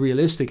and really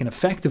realistic and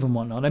effective and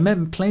whatnot, I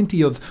met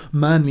plenty of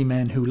manly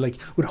men who like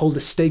would hold a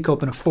steak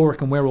up and a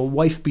fork and wear a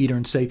wife beater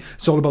and say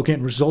it's all about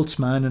getting results,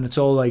 man, and it's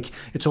all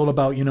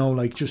about, you know,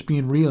 like just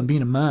being real and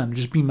being a man,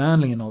 just be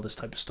manly and all this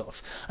type of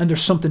stuff. And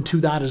there's something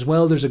to that as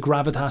well. There's a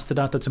gravitas to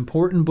that that's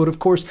important, but of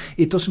course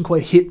it doesn't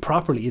quite hit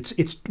properly.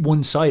 It's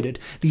one-sided.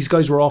 These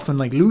guys were often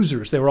like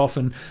losers. They were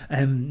often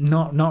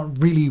not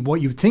really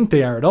what you'd think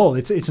they are at all.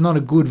 It's not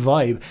a good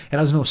vibe. It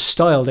has no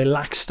style. They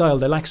lack style.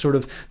 They lack sort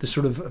of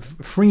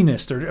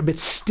freeness. They're a bit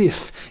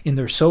stiff in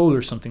their soul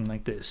or something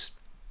like this.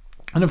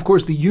 And of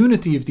course, the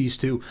unity of these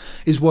two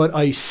is what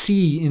I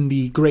see in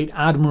the great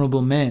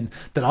admirable men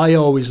that I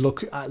always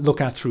look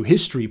at through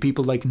history.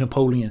 People like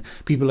Napoleon,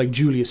 people like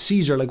Julius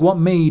Caesar. Like what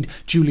made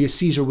Julius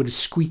Caesar with his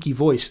squeaky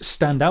voice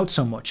stand out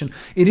so much? And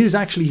it is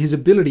actually his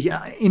ability,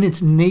 in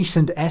its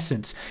nascent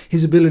essence,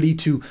 his ability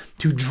to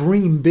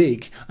dream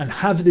big and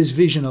have this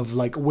vision of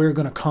like, we're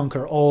going to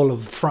conquer all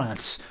of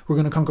France. We're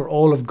going to conquer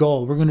all of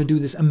Gaul. We're going to do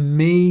this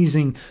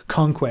amazing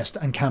conquest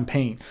and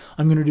campaign.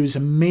 I'm going to do this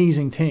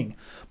amazing thing.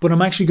 But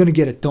I'm actually going to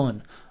get it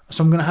done.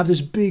 So I'm going to have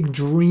this big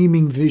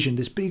dreaming vision,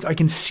 this big, I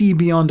can see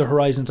beyond the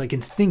horizons, I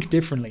can think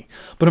differently.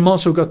 But I'm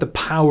also got the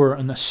power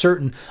and a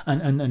certain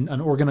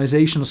and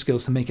organizational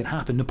skills to make it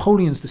happen.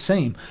 Napoleon's the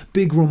same.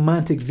 Big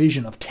romantic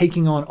vision of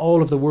taking on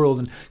all of the world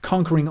and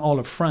conquering all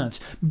of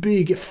France.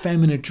 Big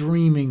effeminate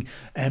dreaming,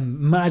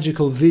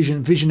 magical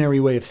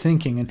visionary way of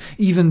thinking. And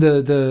even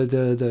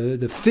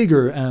the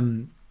figure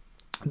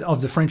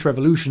of the French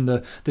Revolution,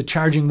 the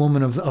charging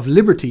woman of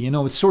liberty, you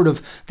know, it's sort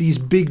of these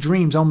big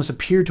dreams almost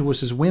appear to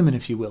us as women,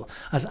 if you will,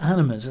 as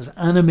animas, as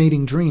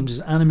animating dreams,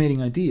 as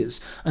animating ideas.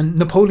 And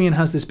Napoleon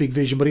has this big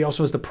vision, but he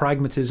also has the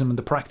pragmatism and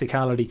the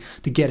practicality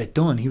to get it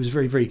done. He was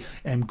very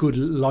good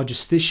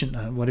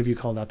logistician, whatever you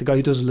call that, the guy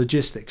who does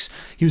logistics.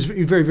 He was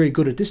very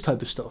good at this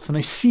type of stuff. And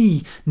I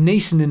see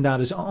nascent in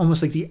that as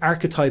almost like the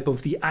archetype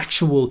of the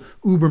actual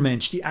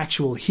Ubermensch, the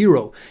actual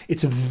hero.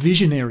 It's a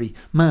visionary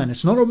man.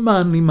 It's not a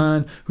manly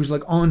man who's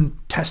like on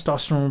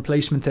testosterone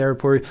replacement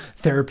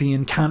therapy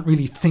and can't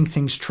really think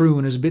things through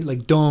and is a bit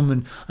like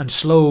dumb and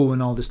slow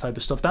and all this type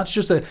of stuff. That's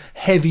just a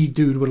heavy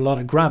dude with a lot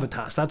of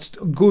gravitas. That's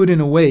good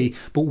in a way,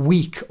 but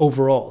weak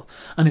overall.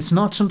 And it's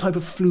not some type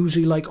of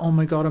floozy like, oh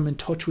my god, I'm in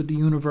touch with the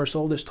universe,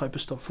 all this type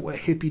of stuff. A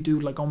hippie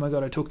dude like, oh my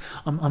god, I'm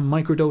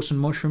microdosing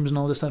mushrooms and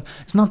all this stuff.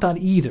 It's not that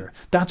either.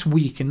 That's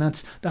weak and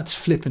that's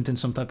flippant in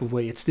some type of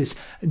way. It's this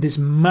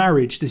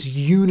marriage, this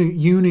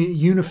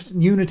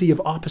unity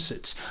of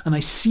opposites. And I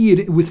see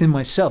it within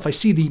myself. I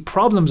see the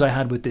problems I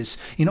had with this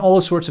in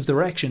all sorts of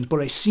directions,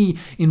 but I see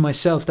in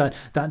myself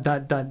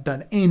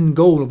that end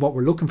goal of what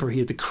we're looking for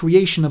here, the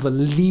creation of a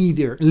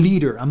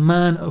leader, a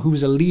man who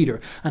is a leader,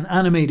 an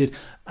animated,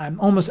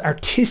 almost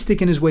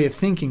artistic in his way of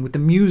thinking, with the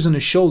muse on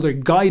his shoulder,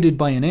 guided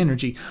by an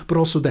energy, but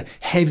also the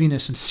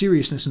heaviness and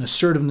seriousness and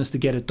assertiveness to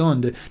get it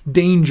done, the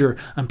danger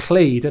and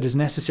play that is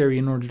necessary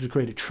in order to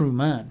create a true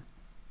man.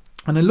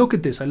 And I look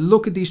at this, I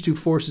look at these two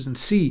forces and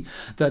see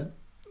that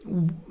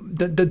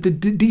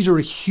these are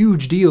a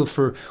huge deal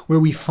for where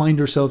we find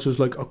ourselves as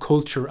like a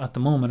culture at the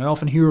moment. I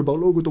often hear about,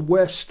 look at the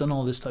West and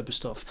all this type of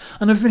stuff.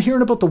 And I've been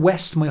hearing about the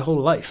West my whole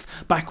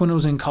life. Back when I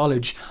was in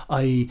college,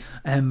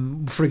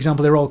 for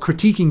example, they're all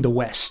critiquing the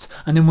West.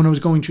 And then when I was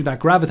going through that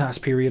gravitas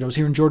period, I was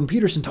hearing Jordan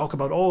Peterson talk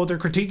about, oh, they're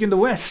critiquing the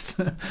West.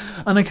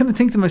 And I kind of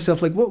think to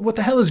myself, like, what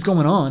the hell is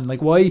going on?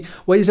 Like, why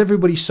is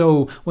everybody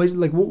so,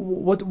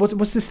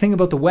 what's this thing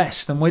about the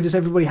West? And why does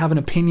everybody have an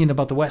opinion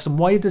about the West? And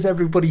why does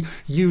everybody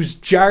use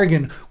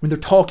jargon when they're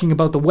talking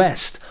about the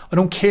West? I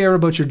don't care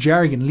about your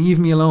jargon. Leave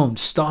me alone.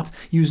 Stop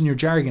using your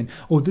jargon.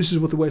 Oh, this is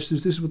what the West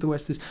is. This is what the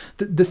West is.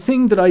 The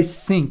thing that I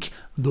think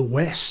the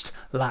West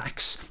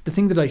lacks, the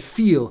thing that I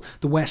feel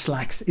the West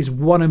lacks, is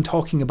what I'm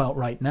talking about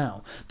right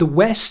now. The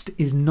West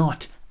is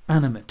not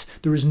animate.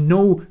 There is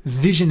no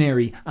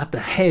visionary at the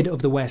head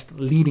of the West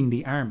leading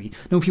the army.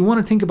 Now, if you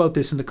want to think about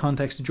this in the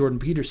context of Jordan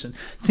Peterson,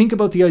 think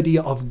about the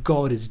idea of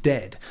God is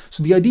dead.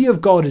 So the idea of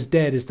God is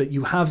dead is that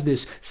you have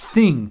this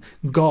thing,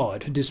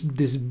 God,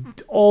 this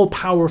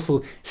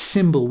all-powerful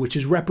symbol, which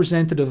is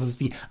representative of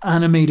the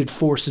animated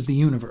force of the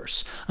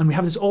universe. And we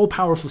have this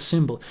all-powerful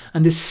symbol,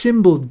 and this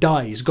symbol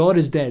dies. God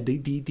is dead.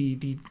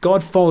 The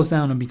God falls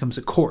down and becomes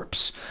a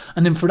corpse.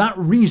 And then for that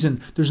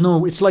reason, there's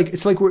no, it's like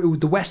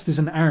the West is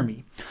an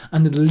army.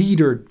 And the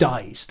leader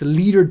dies. The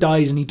leader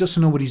dies and he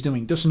doesn't know what he's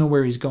doing, doesn't know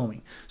where he's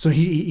going. So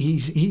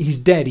he's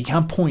dead. He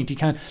can't point. He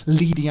can't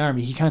lead the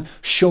army. He can't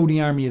show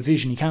the army a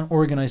vision. He can't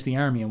organize the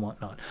army and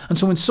whatnot. And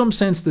so in some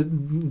sense, the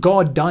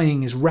God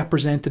dying is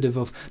representative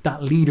of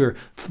that leader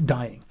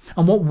dying.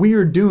 And what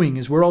we're doing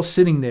is we're all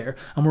sitting there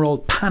and we're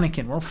all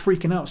panicking. We're all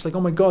freaking out. It's like,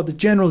 oh my God, the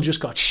general just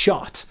got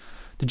shot.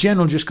 The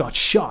general just got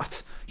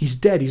shot. He's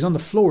dead. He's on the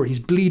floor. He's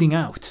bleeding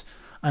out.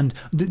 And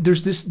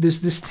there's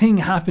this thing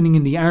happening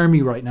in the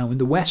army right now, in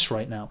the West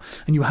right now.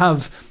 And you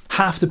have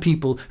half the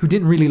people who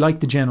didn't really like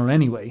the general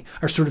anyway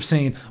are sort of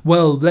saying,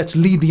 well, let's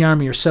lead the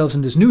army ourselves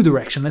in this new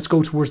direction. Let's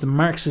go towards the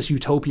Marxist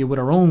utopia with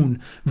our own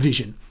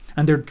vision.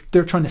 And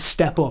they're trying to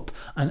step up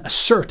and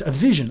assert a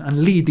vision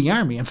and lead the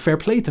army. And fair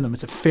play to them.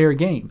 It's a fair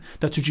game.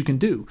 That's what you can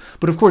do.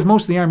 But of course,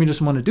 most of the army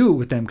doesn't want to do it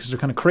with them because they're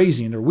kind of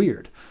crazy and they're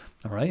weird.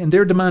 All right, and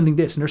they're demanding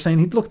this, and they're saying,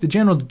 hey, look, the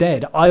general's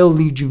dead. I'll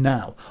lead you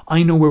now.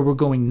 I know where we're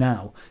going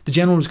now. The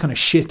general was kind of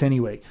shit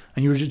anyway,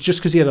 and you were just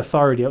because he had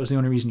authority, that was the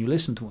only reason you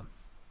listened to him.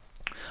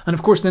 And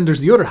of course, then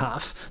there's the other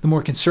half, the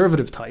more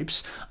conservative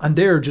types, and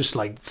they're just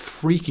like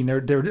freaking.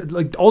 They're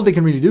like, all they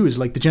can really do is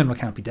like, the general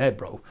can't be dead,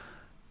 bro.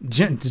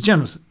 The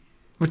general's,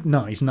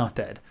 no, he's not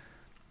dead.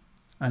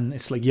 And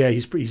it's like, yeah,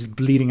 he's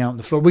bleeding out on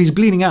the floor. Well, he's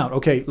bleeding out.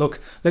 Okay, look,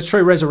 let's try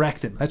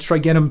resurrect him. Let's try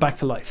get him back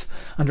to life.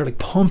 And they're like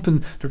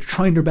pumping. They're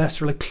trying their best.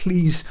 They're like,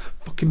 please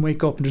fucking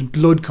wake up. And there's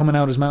blood coming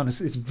out of his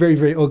mouth. It's very,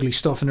 very ugly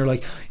stuff. And they're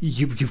like,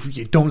 you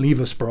don't leave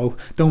us, bro.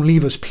 Don't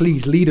leave us.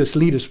 Please, lead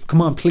us.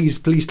 Come on, please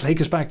take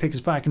us back.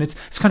 And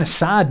it's kind of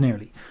sad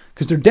nearly.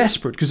 Because they're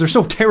desperate, because they're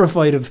so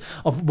terrified of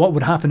what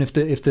would happen if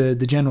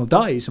the general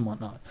dies and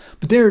whatnot.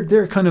 But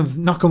they're kind of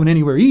not going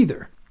anywhere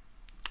either.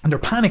 And they're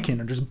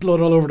panicking, and there's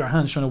blood all over their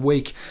hands, trying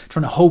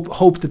to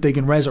hope that they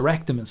can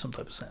resurrect them in some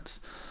type of sense.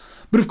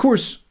 But of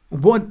course,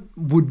 what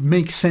would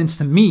make sense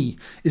to me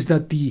is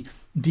that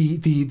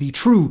the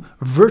true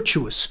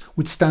virtuous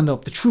would stand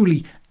up, the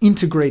truly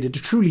integrated, the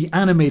truly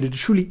animated, the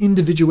truly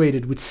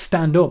individuated would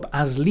stand up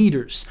as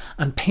leaders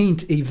and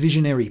paint a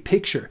visionary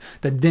picture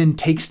that then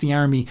takes the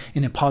army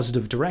in a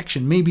positive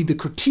direction. Maybe the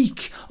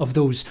critique of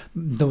those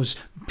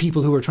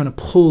people who are trying to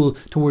pull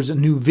towards a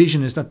new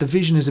vision is that the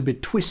vision is a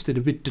bit twisted,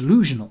 a bit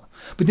delusional.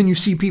 But then you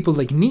see people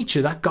like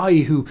Nietzsche, that guy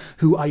who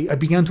I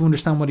began to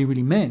understand what he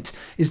really meant,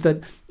 is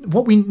that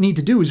what we need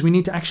to do is we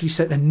need to actually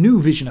set a new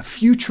vision, a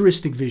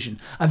futuristic vision,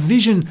 a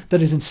vision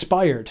that is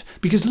inspired.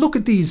 Because look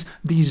at these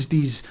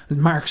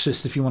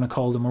Marxists, if you want to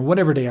call them, or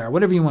whatever they are,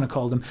 whatever you want to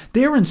call them,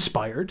 they're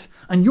inspired,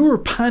 and you're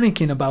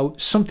panicking about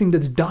something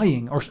that's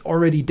dying or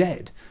already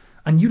dead.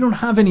 And you don't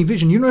have any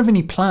vision, you don't have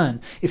any plan.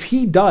 If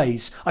he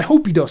dies, I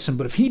hope he doesn't,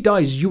 but if he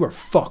dies, you are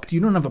fucked. You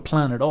don't have a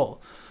plan at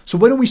all. So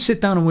why don't we sit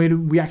down and why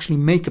don't we actually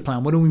make a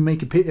plan? Why don't we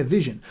make a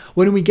vision?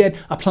 Why don't we get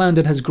a plan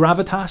that has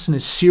gravitas and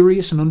is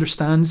serious and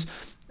understands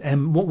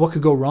what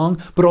could go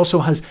wrong, but also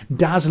has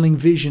dazzling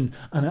vision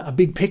and a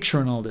big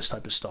picture and all this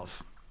type of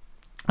stuff?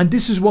 And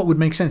this is what would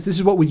make sense. This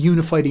is what would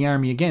unify the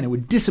army again. It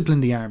would discipline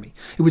the army.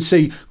 It would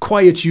say,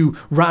 quiet you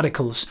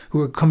radicals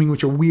who are coming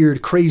with your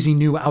weird, crazy,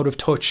 new,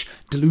 out-of-touch,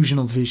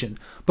 delusional vision.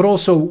 But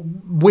also,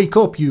 wake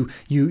up, you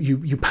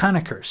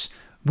panickers.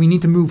 We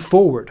need to move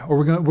forward, or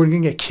we're going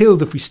to get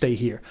killed if we stay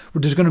here.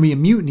 There's going to be a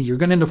mutiny. You're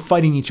going to end up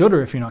fighting each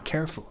other if you're not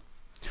careful.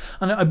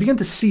 And I began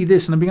to see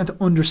this, and I began to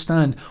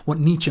understand what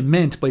Nietzsche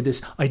meant by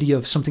this idea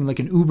of something like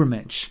an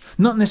Übermensch.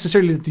 Not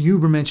necessarily that the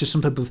Übermensch is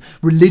some type of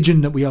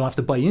religion that we all have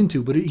to buy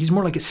into, but he's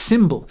more like a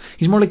symbol.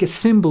 He's more like a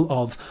symbol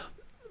of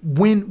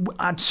when,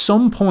 at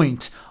some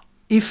point,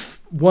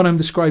 if what I'm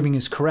describing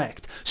is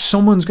correct,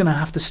 someone's going to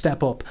have to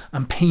step up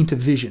and paint a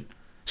vision.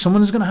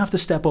 Someone is going to have to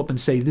step up and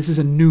say, this is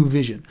a new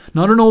vision.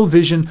 Not an old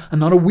vision and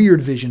not a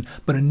weird vision,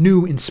 but a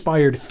new,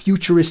 inspired,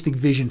 futuristic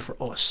vision for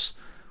us,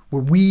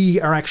 where we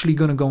are actually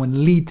going to go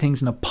and lead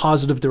things in a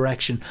positive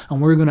direction,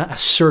 and we're going to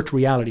assert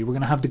reality. We're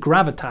going to have the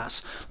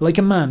gravitas, like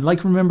a man,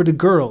 like, remember the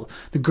girl.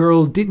 The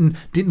girl didn't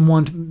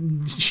want,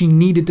 she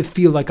needed to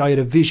feel like I had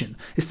a vision.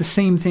 It's the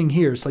same thing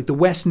here. It's like the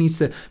West needs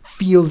to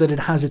feel that it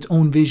has its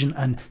own vision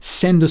and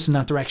send us in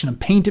that direction and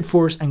paint it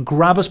for us and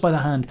grab us by the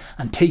hand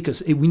and take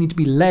us. We need to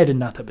be led in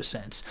that type of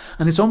sense.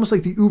 And it's almost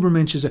like the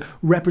Übermensch is a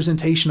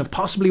representation of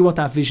possibly what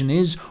that vision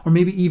is, or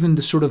maybe even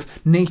the sort of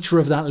nature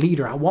of that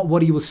leader,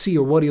 what he will see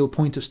or what he'll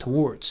point us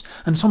towards.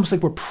 And it's almost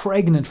like we're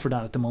pregnant for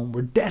that at the moment.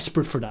 We're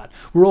desperate for that.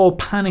 We're all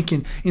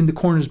panicking in the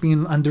corners,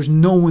 and there's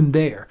no one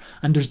there,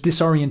 and there's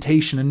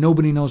disorientation, and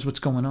nobody knows what's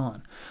going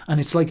on. And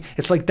it's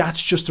like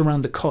that's just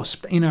around the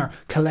cusp. In our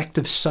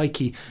collective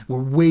psyche,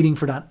 we're waiting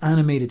for that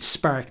animated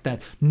spark,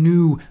 that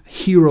new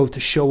hero to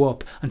show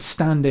up and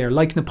stand there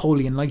like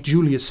Napoleon, like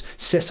Julius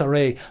Caesar,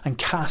 and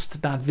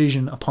cast that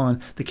vision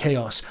upon the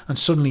chaos, and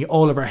suddenly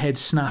all of our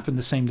heads snap in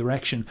the same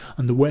direction,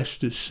 and the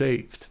West is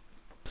saved.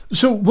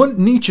 So what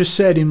Nietzsche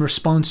said in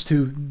response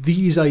to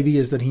these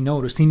ideas that he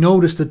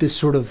noticed that this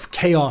sort of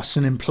chaos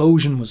and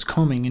implosion was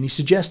coming, and he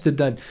suggested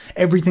that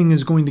everything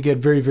is going to get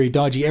very, very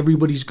dodgy.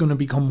 Everybody's going to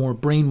become more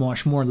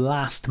brainwashed, more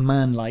last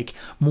man-like,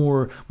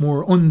 more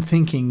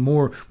unthinking,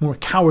 more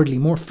cowardly,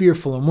 more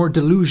fearful, and more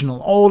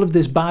delusional. All of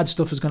this bad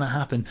stuff is going to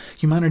happen.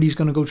 Humanity is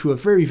going to go through a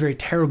very, very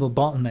terrible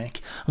bottleneck.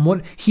 And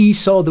what he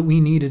saw that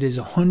we needed is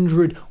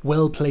 100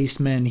 well-placed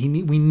men.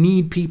 We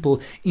need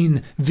people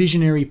in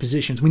visionary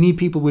positions. We need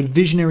people with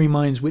visionary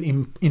minds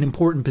in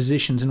important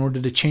positions in order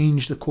to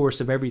change the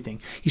course of everything.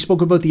 He spoke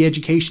about the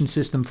education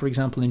system, for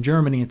example, in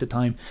Germany at the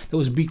time, that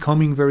was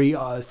becoming very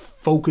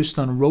focused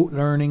on rote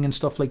learning and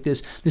stuff like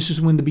this. This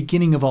was when the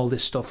beginning of all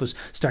this stuff was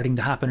starting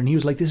to happen, and he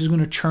was like, this is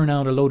going to churn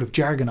out a load of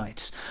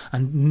jargonites,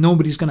 and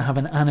nobody's going to have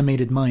an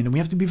animated mind, and we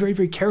have to be very,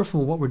 very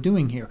careful what we're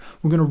doing here.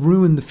 We're going to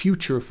ruin the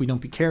future if we don't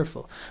be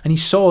careful. And he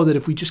saw that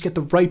if we just get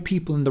the right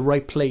people in the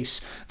right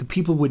place, the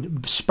people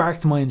with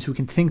sparked minds who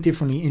can think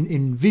differently,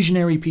 in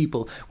visionary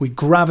people with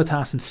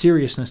gravitas and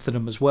seriousness to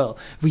them as well.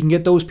 If we can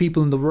get those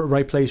people in the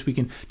right place, we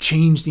can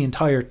change the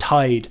entire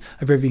tide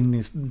of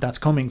everything that's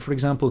coming. For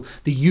example,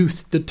 the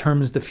youth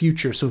determines the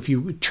future. So if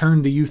you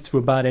turn the youth through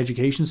a bad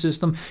education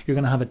system, you're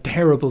going to have a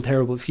terrible,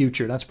 terrible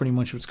future. That's pretty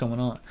much what's going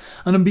on.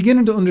 And I'm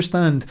beginning to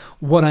understand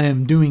what I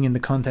am doing in the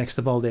context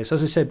of all this.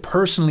 As I said,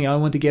 personally, I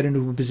want to get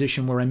into a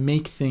position where I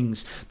make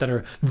things that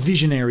are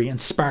visionary and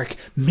spark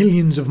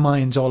millions of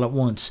minds all at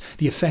once.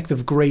 The effect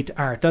of great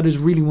art. That is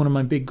really one of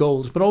my big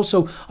goals. But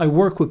also, I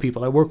work with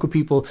people. I work with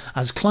people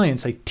as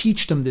clients. I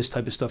teach them this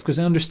type of stuff because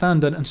I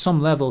understand that on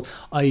some level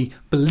I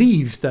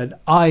believe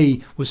that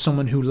I was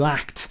someone who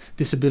lacked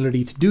this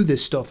ability to do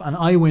this stuff, and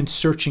I went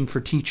searching for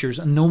teachers,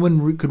 and no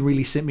one could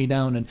really sit me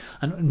down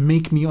and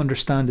make me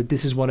understand that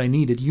this is what I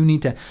needed. You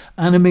need to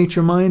animate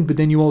your mind, but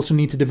then you also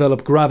need to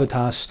develop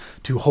gravitas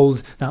to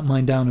hold that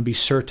mind down and be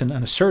certain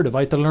and assertive.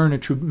 I had to learn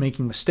it through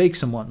making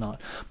mistakes and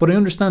whatnot, but I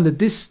understand that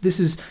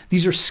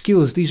these are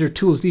skills, these are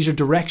tools, these are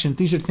directions,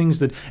 these are things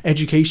that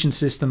education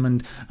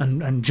system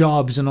and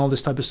jobs and all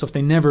this type of stuff,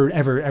 they never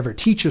ever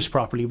teach us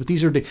properly. But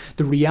these are the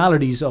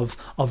realities of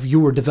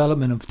your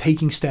development, of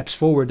taking steps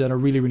forward, that are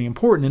really, really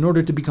important. In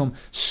order to become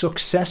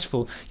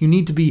successful, you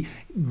need to be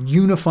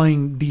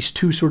unifying these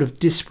two sort of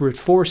disparate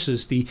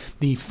forces, the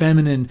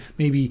feminine,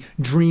 maybe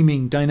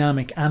dreaming,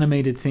 dynamic,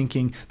 animated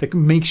thinking that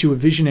makes you a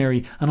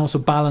visionary, and also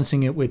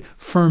balancing it with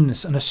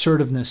firmness and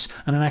assertiveness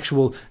and an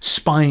actual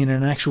spine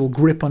and an actual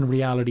grip on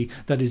reality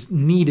that is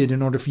needed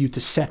in order for you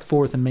to set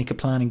forth and make a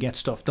plan and get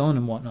stuff done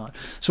and whatnot.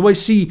 So I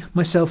see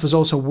myself as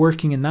also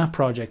working in that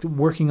project,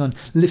 working on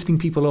lifting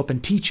people up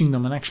and teaching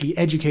them and actually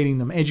educating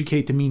them.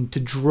 Educate to mean to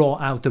draw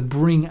out, to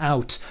bring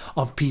out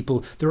of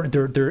people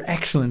their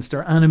excellence,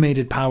 their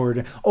animated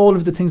power, all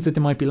of the things that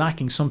they might be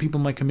lacking. Some people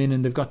might come in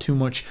and they've got too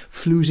much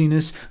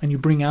flooziness, and you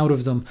bring out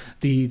of them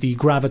the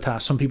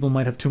gravitas. Some people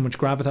might have too much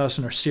gravitas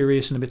and are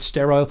serious and a bit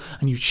sterile,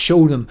 and you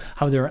show them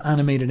how their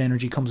animated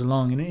energy comes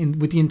along,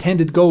 and with the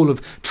intended goal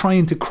of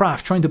trying to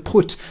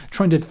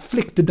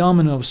flick the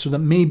dominoes so that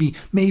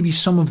maybe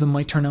some of them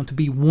might turn out to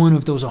be one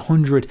of those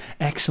 100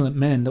 excellent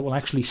men that will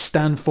actually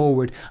stand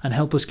forward and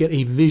help us get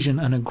a vision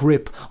and a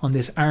grip on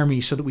this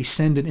army, so that we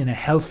send it in a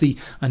healthy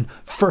and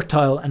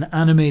fertile and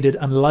animated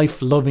and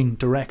life-loving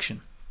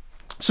direction.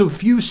 So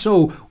if you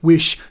so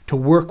wish to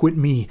work with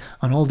me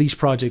on all these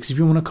projects, if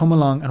you want to come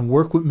along and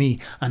work with me,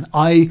 and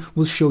I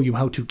will show you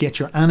how to get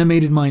your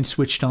animated mind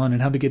switched on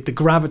and how to get the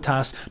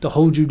gravitas to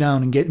hold you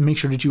down and make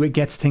sure that you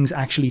get things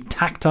actually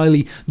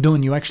tactilely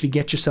done. You actually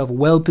get yourself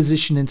well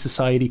positioned in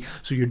society,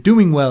 so you're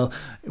doing well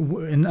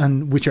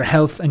and with your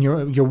health and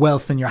your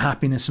wealth and your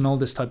happiness and all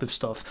this type of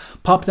stuff.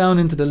 Pop down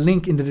into the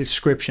link in the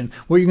description.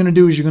 What you're going to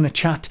do is you're going to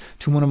chat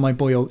to one of my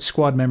Boyo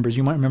squad members.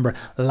 You might remember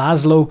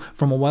Laszlo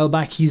from a while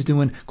back. He's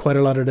doing quite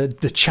a lot of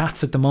the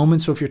chats at the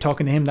moment, so if you're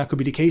talking to him, that could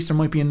be the case. There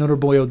might be another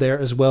Boyo there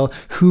as well.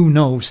 Who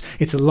knows?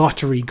 It's a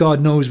lottery.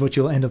 God knows what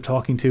you'll end up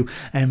talking to,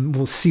 and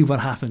we'll see what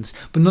happens.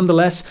 But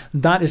nonetheless,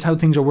 that is how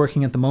things are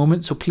working at the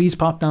moment. So please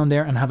pop down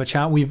there and have a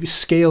chat. We've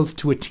scaled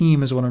to a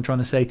team is what I'm trying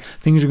to say.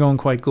 Things are going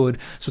quite good.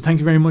 So thank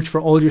you very much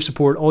for all your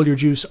support, all your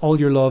juice, all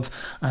your love,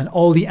 and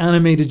all the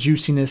animated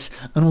juiciness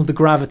and all the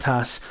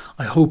gravitas.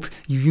 I hope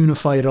you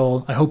unify it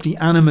all. I hope the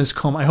animas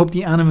come. I hope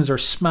the animas are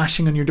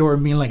smashing on your door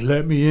and being like,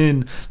 let me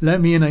in,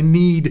 let me in. I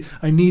need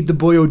the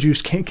Boyo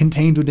juice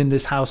contained within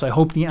this house. I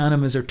hope the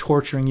animas are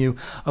torturing you.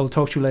 I will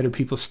talk to you later,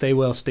 people. Stay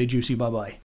well, stay juicy. Bye bye.